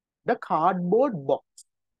 The cardboard box,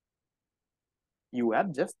 you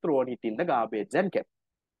have just thrown it in the garbage and kept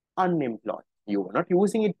unemployed. You were not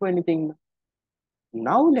using it for anything.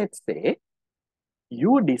 Now, let's say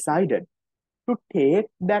you decided to take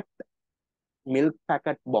that milk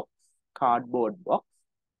packet box, cardboard box,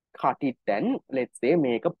 cut it and let's say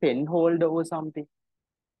make a pen holder or something.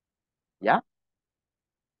 Yeah.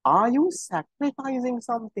 Are you sacrificing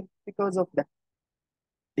something because of that?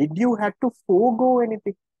 Did you have to forego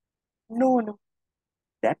anything? No, no.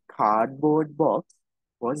 That cardboard box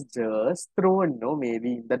was just thrown, no,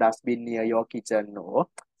 maybe in the dustbin near your kitchen, no,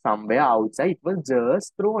 somewhere outside. It was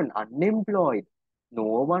just thrown, unemployed. No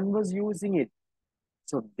one was using it.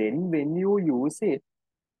 So then when you use it,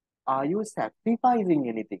 are you sacrificing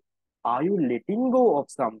anything? Are you letting go of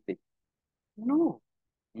something? No.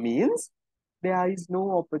 Means there is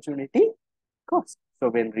no opportunity cost. So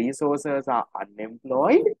when resources are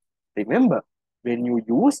unemployed, remember, when you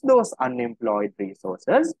use those unemployed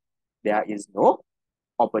resources, there is no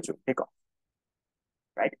opportunity cost,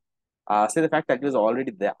 right? So the fact that it was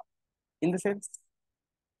already there, in the sense,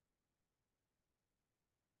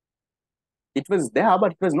 it was there,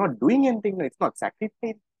 but it was not doing anything. It's not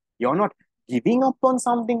sacrificing. You're not giving up on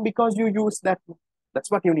something because you use that.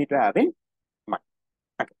 That's what you need to have in mind.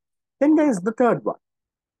 Okay. Then there is the third one.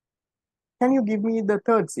 Can you give me the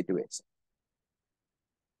third situation?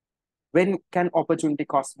 When can opportunity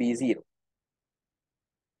cost be zero?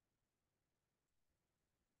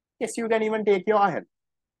 Yes, you can even take your iron.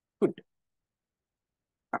 Good.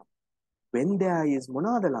 Now, when there is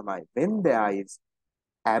monadalamai, when there is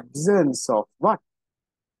absence of what?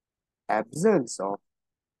 Absence of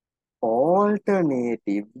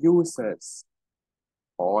alternative users.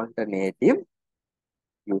 Alternative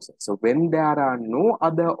users. So when there are no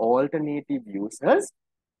other alternative users,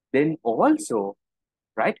 then also,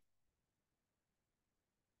 right?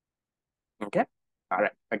 Okay. All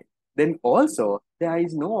right. Okay. Then also there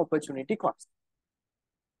is no opportunity cost.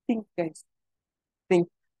 Think, guys. Think.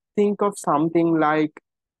 Think of something like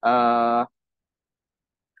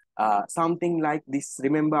this.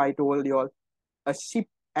 Remember, I told you all a ship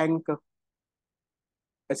anchor.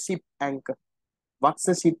 A ship anchor. What's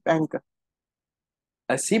a ship anchor?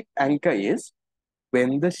 A ship anchor is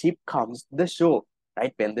when the ship comes to the shore,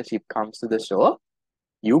 right? When the ship comes to the shore,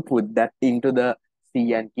 you put that into the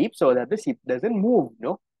sea and keep so that the ship doesn't move,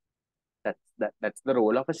 no? That's the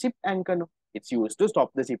role of a ship anchor, no? It's used to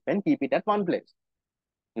stop the ship and keep it at one place.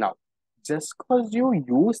 Now, just because you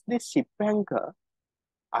use this ship anchor,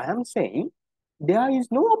 I am saying there is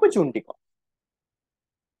no opportunity cost.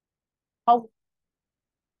 How?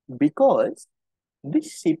 Because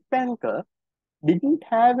this ship anchor didn't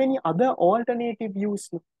have any other alternative use.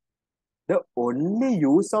 No? The only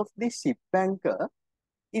use of the ship anchor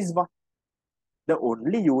is what? The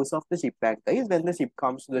only use of the ship anchor is when the ship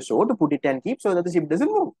comes to the shore to put it and keep so that the ship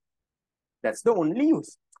doesn't move. That's the only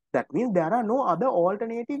use. That means there are no other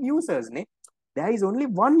alternative users. Ne? There is only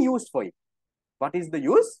one use for it. What is the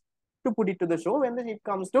use? To put it to the shore when the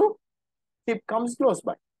ship comes close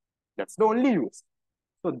by. That's the only use.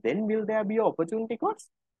 So then will there be an opportunity cost?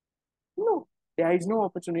 No, there is no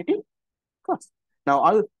opportunity cost.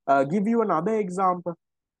 Now I'll give you another example.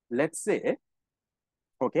 Let's say,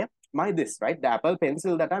 okay, the Apple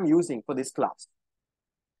pencil that I'm using for this class.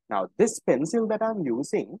 Now this pencil that I'm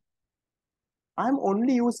using, I'm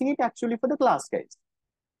only using it actually for the class guys.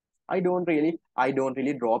 I don't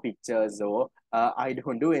really draw pictures or I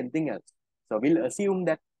don't do anything else. So we'll assume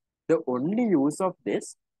that the only use of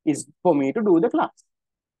this is for me to do the class.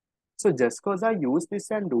 So just because I use this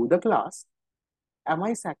and do the class, am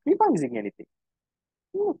I sacrificing anything?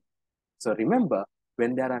 No. So remember,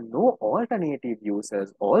 when there are no alternative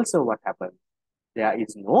users, also what happens? There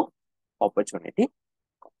is no opportunity.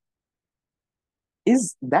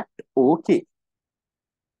 Is that okay?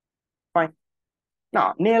 Fine.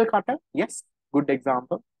 Now, nail cutter, yes, good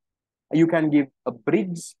example. You can give a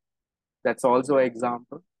bridge, that's also an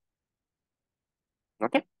example.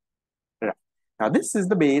 Okay, right. Now, this is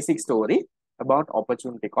the basic story about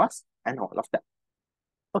opportunity cost and all of that.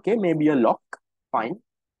 Okay, maybe a lock, fine.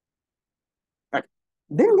 Okay.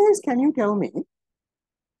 Then, guys, can you tell me,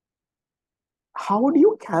 how do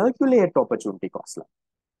you calculate opportunity cost?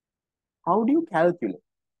 How do you calculate?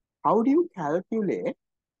 How do you calculate?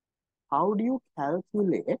 How do you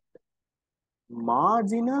calculate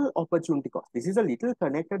marginal opportunity cost? This is a little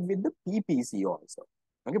connected with the PPC also.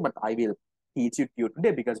 Okay, but I will teach it to you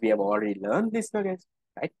today because we have already learned this, guys,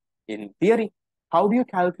 right? In theory, how do you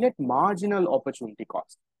calculate marginal opportunity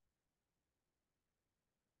cost?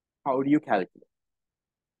 How do you calculate?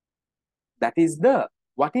 That is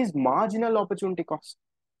what is marginal opportunity cost?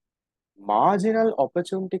 Marginal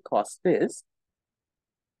opportunity cost is,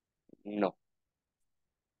 no,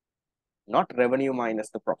 not revenue minus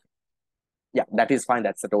the profit. Yeah, that is fine.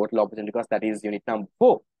 That's the total opportunity cost. That is unit number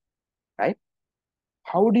 4, right?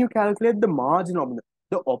 How do you calculate the margin of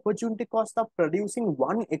the opportunity cost of producing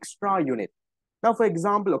one extra unit? Now, for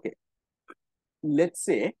example, okay, let's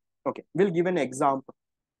say, okay, we'll give an example.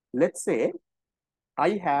 Let's say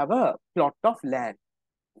I have a plot of land.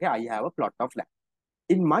 Okay, I have a plot of land.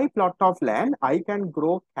 In my plot of land, I can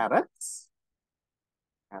grow carrots,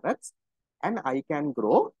 and I can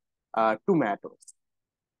grow tomatoes.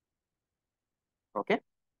 Okay.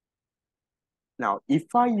 Now,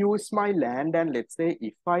 if I use my land and let's say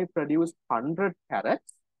if I produce 100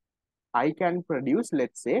 carrots, I can produce,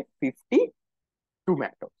 let's say, 50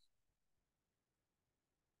 tomatoes.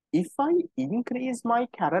 If I increase my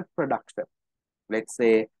carrot production, let's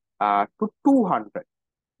say to 200,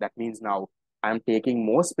 that means now I'm taking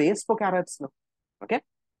more space for carrots now. Okay.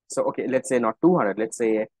 So, okay, let's say not 200, let's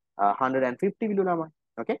say 150 will do.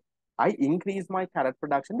 Okay. I increase my carrot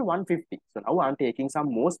production to 150. So now I'm taking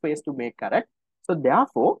some more space to make carrot. So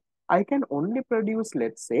therefore, I can only produce,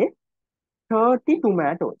 let's say, 30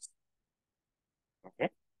 tomatoes. Okay.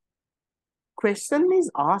 Question is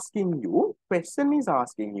asking you,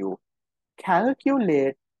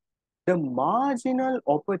 calculate the marginal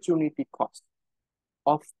opportunity cost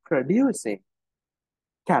of producing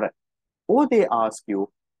carrot. Or they ask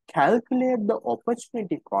you, calculate the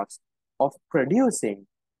opportunity cost of producing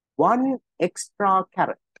one extra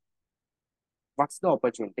carrot. What's the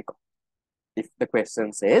opportunity cost? If the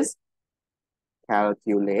question says,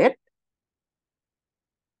 calculate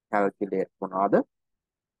another,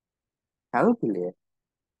 calculate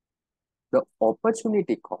the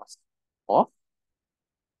opportunity cost of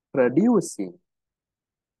producing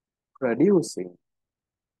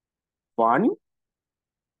one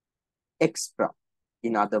extra.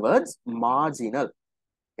 In other words, marginal.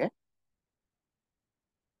 Okay,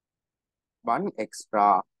 one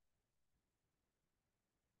extra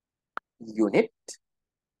unit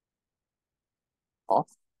of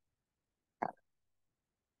carrot.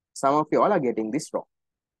 Some of you all are getting this wrong.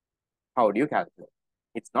 How do you calculate?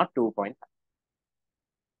 It's not 2.5.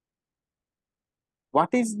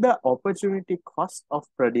 What is the opportunity cost of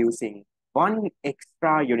producing one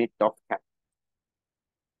extra unit of carrot?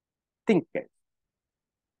 Think it.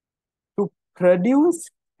 To produce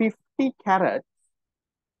 50 carrots,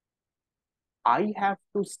 I have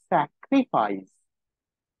to sacrifice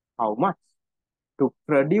how much? To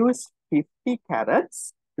produce 50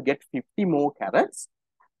 carrots, to get 50 more carrots,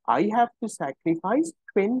 I have to sacrifice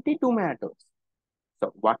 20 tomatoes.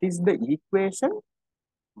 So what is the equation?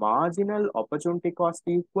 Marginal opportunity cost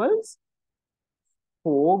equals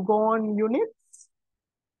foregone units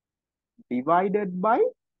divided by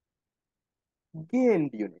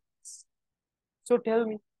gained units. So tell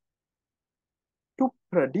me, to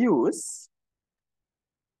produce,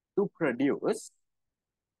 to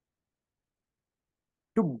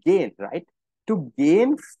gain, right? To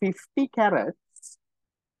gain 50 carrots,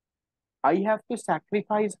 I have to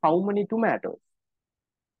sacrifice how many tomatoes?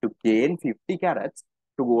 To gain 50 carrots,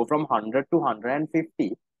 to go from 100 to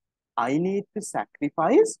 150, I need to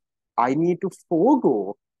sacrifice, I need to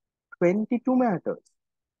forego 20 tomatoes.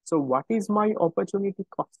 So what is my opportunity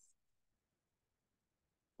cost?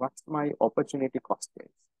 What's my opportunity cost is?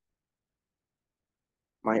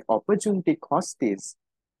 My opportunity cost is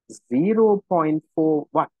 0.4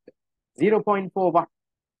 what? 0.4 what?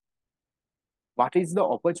 What is the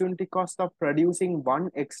opportunity cost of producing one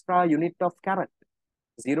extra unit of carrot?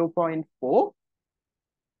 0.4?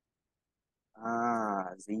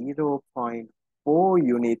 0.4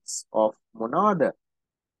 units of monada.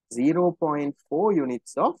 0.4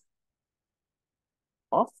 units of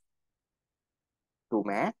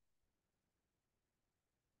tomato.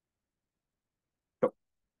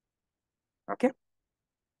 Okay.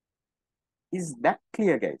 Is that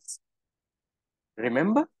clear, guys?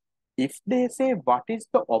 Remember, if they say what is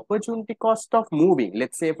the opportunity cost of moving,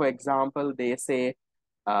 let's say, for example, they say,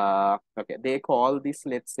 okay, they call this,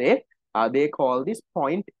 let's say, they call this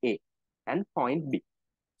point A and point B.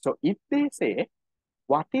 So if they say,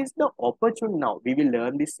 what is the opportunity now? We will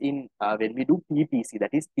learn this in when we do PPC,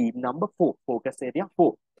 that is theme number 4, focus area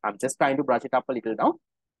 4. I'm just trying to brush it up a little now.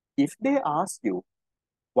 If they ask you,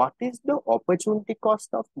 what is the opportunity cost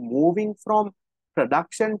of moving from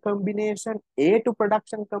production combination A to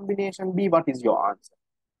production combination B? What is your answer?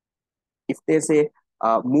 If they say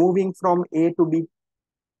moving from A to B,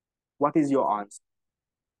 what is your answer?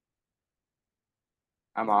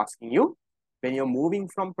 I'm asking you, when you're moving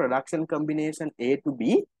from production combination A to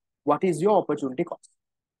B, what is your opportunity cost?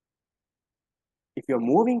 If you're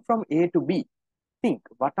moving from A to B, think,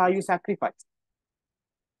 what are you sacrificing?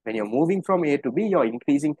 When you're moving from A to B, you're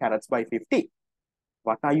increasing carrots by 50.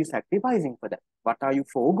 What are you sacrificing for that? What are you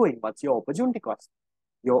foregoing? What's your opportunity cost?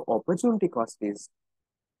 Your opportunity cost is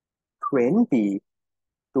 20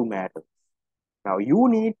 tomatoes. Now you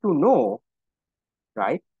need to know,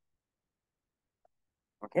 right?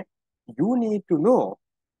 Okay. You need to know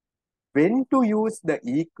when to use the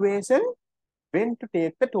equation, when to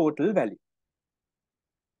take the total value.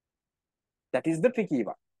 That is the tricky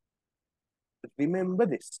one. Remember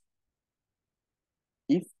this.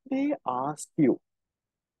 If they ask you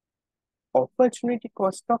opportunity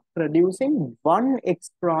cost of producing one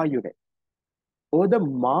extra unit or the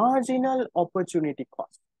marginal opportunity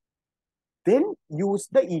cost, then use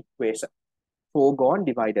the equation foregone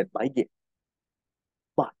divided by gain.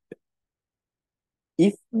 But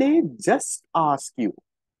if they just ask you,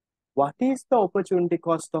 what is the opportunity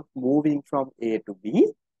cost of moving from A to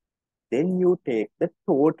B? Then you take the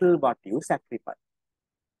total what you sacrifice.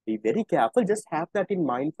 Be very careful. Just have that in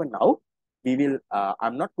mind for now. We will,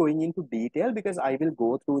 I'm not going into detail because I will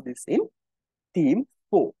go through this in theme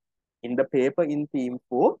 4. In the paper in theme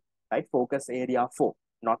 4, right? Focus area 4.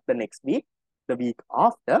 Not the next week. The week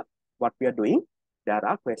after, what we are doing, there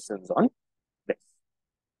are questions on this.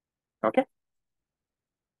 Okay?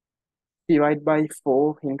 Divide by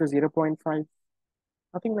 4 into 0.5.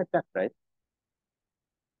 Nothing like that, right?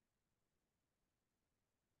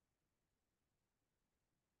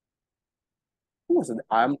 Yes,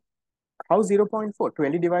 I'm how 0.4?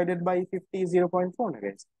 20 divided by 50 is 0.4, I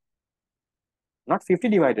guess. Not 50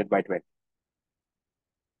 divided by 20.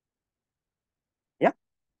 Yeah?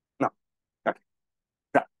 No. Okay.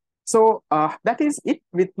 Right. So that is it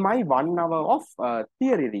with my 1 hour of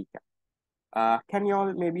theory recap. Can you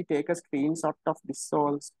all maybe take a screenshot of this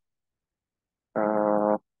also?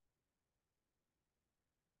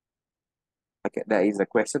 Okay, there is a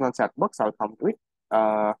question on chat box. I'll come to it.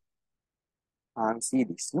 Can't see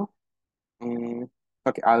this, no?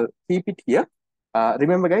 Okay, I'll keep it here.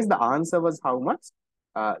 Remember, guys, the answer was how much?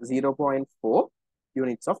 0.4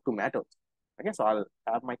 units of tomatoes. Okay, so I'll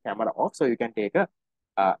have my camera off so you can take a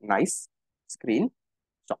nice screen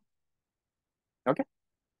shot. Okay,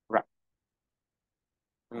 right.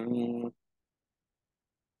 Mm,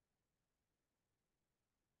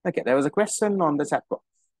 okay, there was a question on the chat box.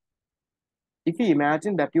 If you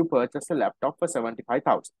imagine that you purchased a laptop for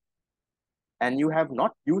 75,000 and you have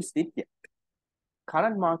not used it yet,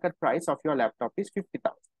 current market price of your laptop is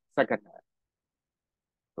 50,000 second hand.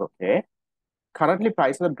 Okay. Currently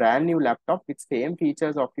price of the brand new laptop with same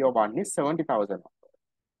features of your one is 70,000.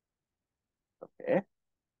 Okay.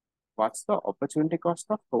 What's the opportunity cost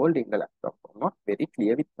of holding the laptop? I'm not very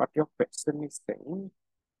clear with what your question is saying.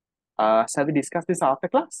 Shall we discuss this after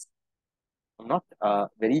class? I'm not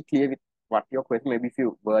very clear with what your question. Maybe if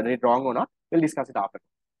you worded it wrong or not, we'll discuss it after.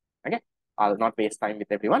 Okay. I'll not waste time with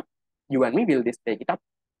everyone. You and me will just take it up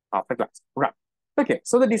after class. Right. Okay.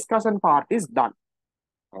 So the discussion part is done.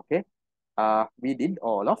 Okay. We did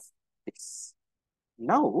all of this.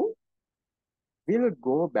 Now we'll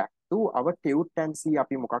go back to our tute and see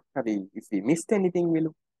if we missed anything,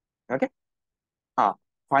 we'll. Okay.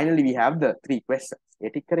 Finally, we have the three questions.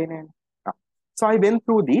 So I went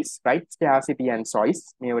through these, right? Scarcity and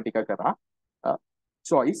choice.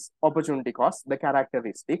 Choice, opportunity cost, the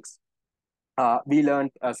characteristics. We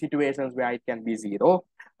learned situations where it can be zero.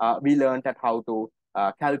 We learned at how to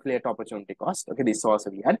calculate opportunity cost. Okay, this also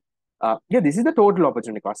we had. Yeah, this is the total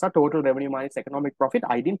opportunity cost. Total revenue minus economic profit.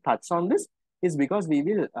 I didn't touch on this is because we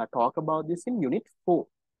will talk about this in unit 4.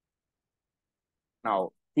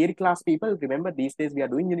 Now, theory class people, remember these days we are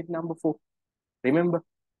doing unit number 4. Remember,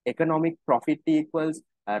 economic profit equals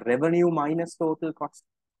revenue minus total cost.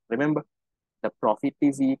 Remember, the profit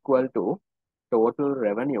is equal to total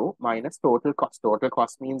revenue minus total cost. Total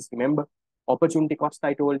cost means, remember, opportunity cost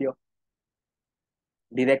I told you.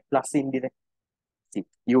 Direct plus indirect. See,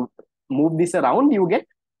 you move this around, you get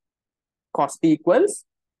cost equals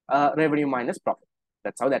revenue minus profit.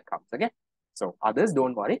 That's how that comes, okay? So others,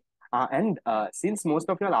 don't worry. And since most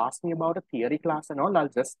of you are asking about a theory class and all, I'll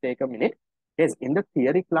just take a minute. Yes, in the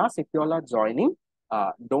theory class, if you all are joining,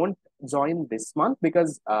 don't join this month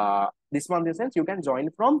because this month in the sense you can join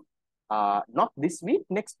from not this week,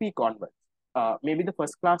 next week onwards. Maybe the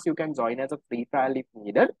first class you can join as a free trial if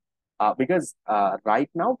needed because right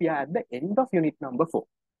now we are at the end of unit number 4.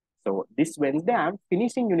 So this Wednesday, I'm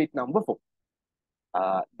finishing unit number 4.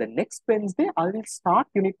 The next Wednesday, I will start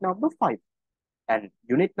unit number 5. And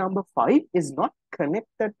unit number 5 is not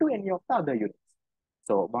connected to any of the other units.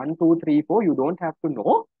 So 1, 2, 3, 4, you don't have to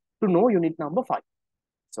know unit number 5.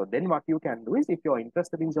 So then what you can do is if you're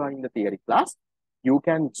interested in joining the theory class, you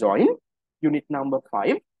can join unit number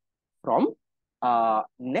 5 from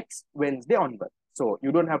next Wednesday onward. So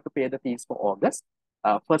you don't have to pay the fees for August.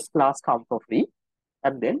 First class come for free.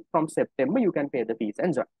 And then from September, you can pay the fees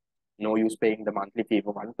and join. No use paying the monthly fee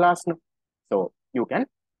for one class. No. So you can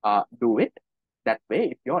do it that way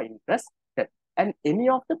if you're interested. And any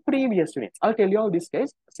of the previous units, I'll tell you all this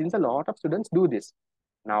case, since a lot of students do this.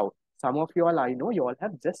 Now, some of you all, I know you all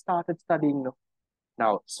have just started studying.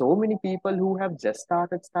 Now, so many people who have just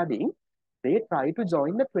started studying, they try to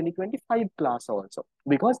join the 2025 class also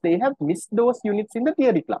because they have missed those units in the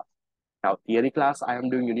theory class. Now, theory class, I am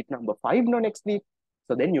doing unit number 5 now next week.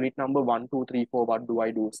 So then unit number 1, 2, 3, 4, what do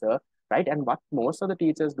I do, sir? Right? And what most of the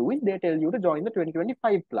teachers do is they tell you to join the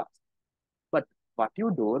 2025 class. But what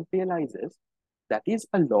you don't realize is that is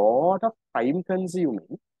a lot of time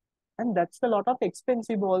consuming and that's a lot of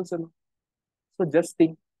expensive also. So just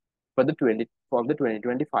think for the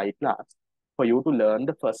 2025 class, for you to learn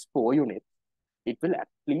the first 4 units, it will at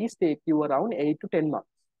least take you around 8 to 10 months.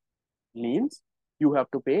 Means you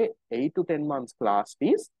have to pay 8 to 10 months class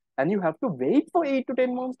fees and you have to wait for 8 to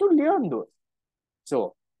 10 months to learn those.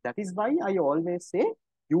 So that is why I always say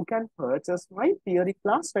you can purchase my theory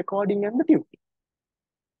class recording and the tutoring.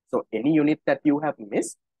 So any unit that you have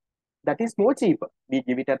missed, that is more cheaper. We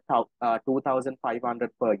give it at 2,500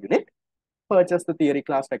 per unit. Purchase the theory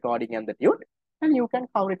class recording and the tute, and you can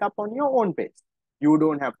cover it up on your own pace. You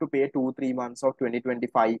don't have to pay 2-3 months of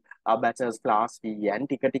 2025 bachelor's class fee and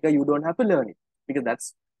tika. You don't have to learn it because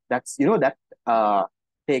that's that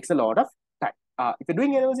takes a lot of time. If you're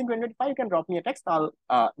doing A-levels in 2025, you can drop me a text. I'll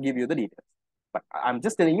give you the details. But I'm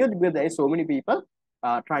just telling you because there are so many people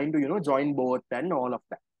trying to join both and all of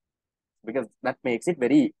that because that makes it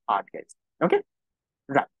very hard, guys. Okay,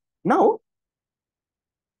 right now.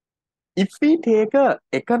 If we take a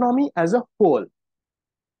economy as a whole,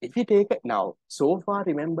 if we take it now, so far,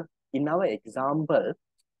 remember, in our example,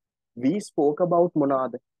 we spoke about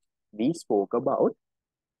monad. We spoke about,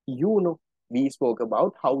 we spoke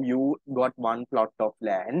about how you got one plot of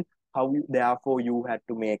land, how therefore you had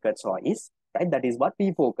to make a choice, right? That is what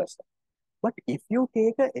we focused on. But if you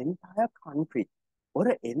take an entire country or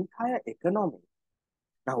an entire economy,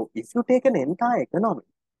 Now, if you take an entire economy,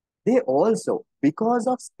 they also, because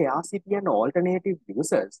of scarcity and alternative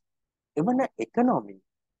uses, even an economy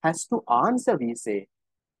has to answer, we say,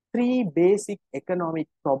 three basic economic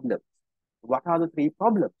problems. What are the three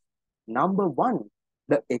problems? Number one,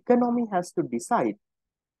 the economy has to decide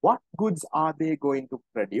what goods are they going to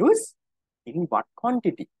produce in what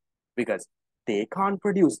quantity, because they can't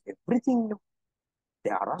produce everything.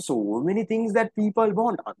 There are so many things that people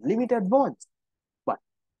want, unlimited wants, but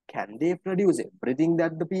can they produce everything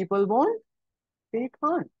that the people want? They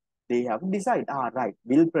can't. They have to decide, right,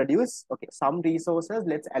 we'll produce, okay, some resources,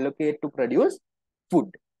 let's allocate to produce food.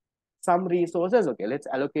 Some resources, okay, let's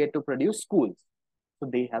allocate to produce schools. So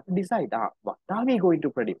they have to decide, what are we going to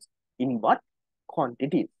produce? In what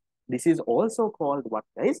quantities? This is also called what,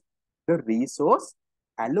 guys? The resource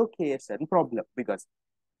allocation problem, because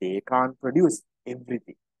they can't produce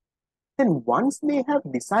everything. Then once they have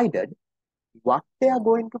decided what they are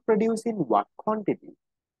going to produce in what quantity,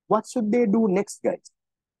 what should they do next, guys?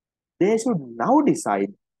 They should now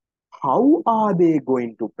decide how are they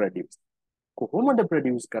going to produce. කොහොමද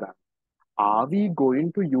produce කරන්නේ? Are we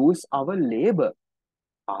going to use our labor?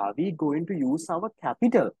 Are we going to use our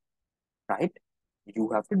capital? Right? You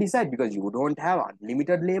have to decide, because you don't have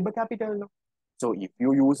unlimited labor capital. No? So if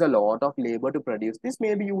you use a lot of labor to produce this,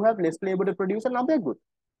 maybe you have less labor to produce another good.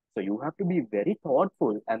 So you have to be very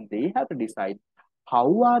thoughtful, and they have to decide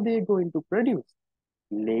how are they going to produce.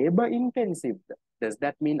 Labor intensive. Does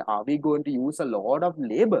that mean, are we going to use a lot of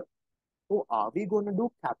labor? Or are we going to do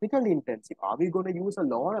capital intensive? Are we going to use a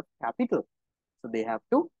lot of capital? So they have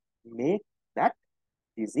to make that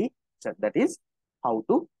easy. So that is how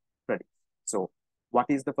to produce. So what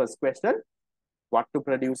is the first question? What to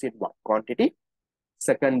produce in what quantity?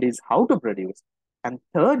 Second is how to produce. And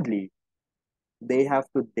thirdly, they have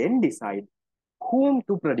to then decide whom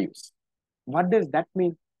to produce. What does that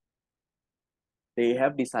mean? They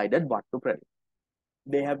have decided what to produce.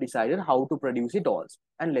 They have decided how to produce it also.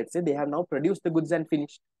 And let's say they have now produced the goods and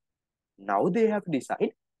finished. Now they have to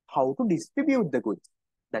decide how to distribute the goods.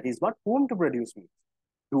 That is what whom to produce means.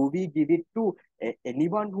 Do we give it to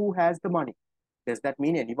anyone who has the money? Does that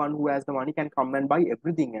mean anyone who has the money can come and buy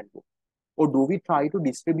everything and go? Or do we try to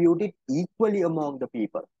distribute it equally among the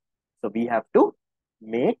people? So we have to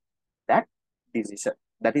make that decision.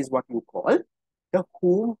 That is what you call the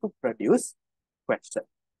whom to produce question.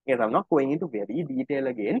 Yes, I'm not going into very detail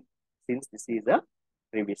again, since this is a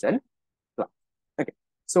revision class. Okay.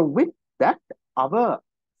 So with that, our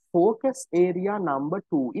focus area number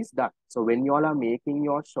 2 is done. So when you all are making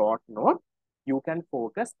your short note, you can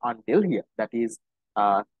focus until here. That is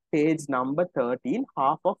page number 13,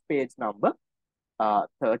 half of page number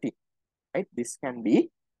 13. Right? This can be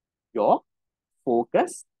your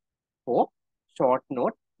focus for short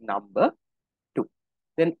note number 2.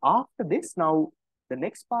 Then after this, now the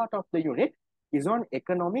next part of the unit is on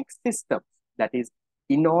economic systems. That is,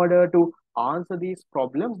 in order to answer these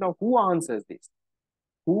problems, now who answers this?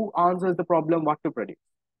 Who answers the problem what to produce?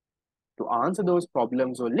 To answer those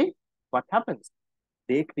problems only, what happens?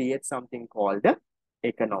 They create something called the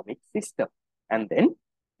economic system. And then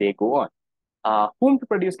they go on. Whom to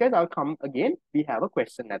produce, guys? I'll come again. We have a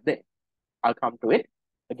question at the end. I'll come to it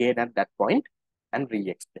again at that point and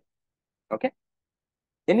re-explain. Okay?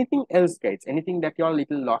 Anything else, guys? Anything that you're a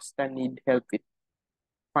little lost and need help with?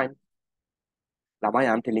 Fine. Lamai,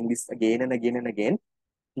 I'm telling this again and again and again.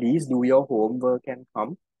 Please do your homework and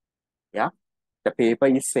come. Yeah? The paper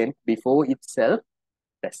is sent before itself.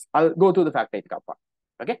 Yes, I'll go through the fact sheet part.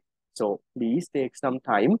 Okay? So please take some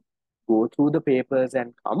time, go through the papers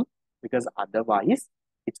and come, because otherwise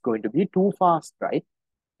it's going to be too fast, right?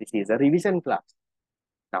 This is a revision class.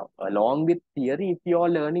 Now, along with theory, if you're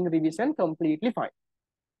learning revision, completely fine.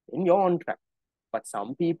 Then you're on track. But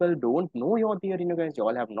some people don't know your theory, guys. You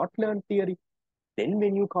all have not learned theory. Then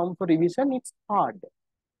when you come for revision, it's hard.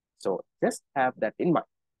 So just have that in mind.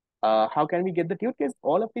 How can we get the tute? Because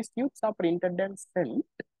all of these tutes are printed and sent.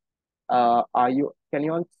 Can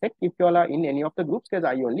you all check if you all are in any of the groups? Because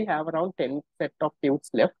I only have around 10 set of tutes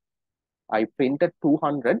left. I printed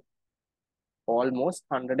 200. Almost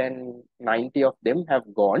 190 of them have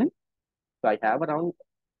gone. So I have around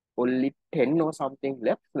only 10 or something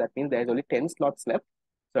left. So that means there's only 10 slots left.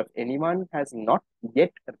 So if anyone has not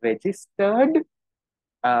yet registered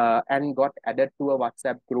and got added to a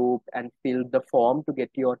WhatsApp group and filled the form to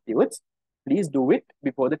get your tutes, please do it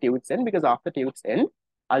before the tutes end, because after tutes end,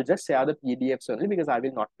 I'll just share the PDFs only, because I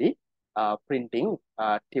will not be printing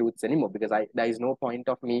tutes anymore, because there is no point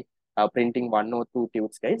of me printing 1 or 2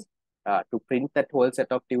 tutes, guys. To print that whole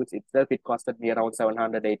set of tutes itself, it costed me around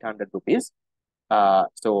 700, 800 rupees.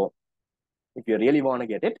 So If you really want to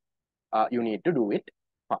get it, you need to do it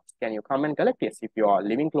fast. Can you come and collect? Yes. If you are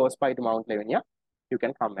living close by to Mount Lavinia, you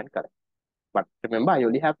can come and collect. But remember, I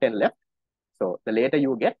only have 10 left. So the later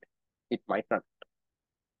you get, it might run.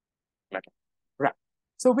 Okay. Right.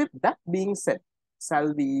 So with that being said,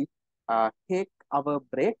 shall we take our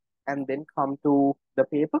break and then come to the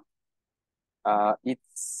paper?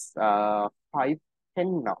 It's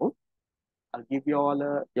 5:10 now. I'll give you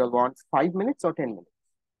all you'll want 5 minutes or 10 minutes.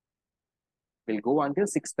 We'll go until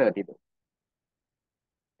 6:30 though.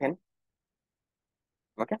 10.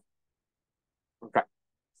 Okay. Right.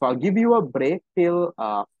 So I'll give you a break till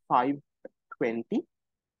 5:20.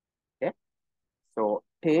 Okay. So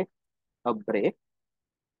take a break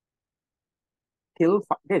till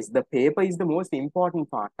yes, the paper is the most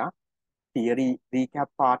important part. Huh? Theory recap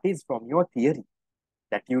part is from your theory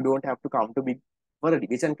that you don't have to come to big for a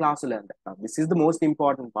division class to learn that. Now, this is the most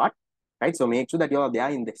important part, right? So make sure that you are there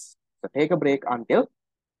in this. So take a break until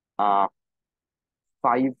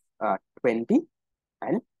 5:20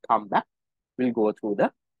 and come back. We'll go through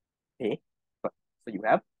the paper. So you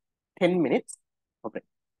have 10 minutes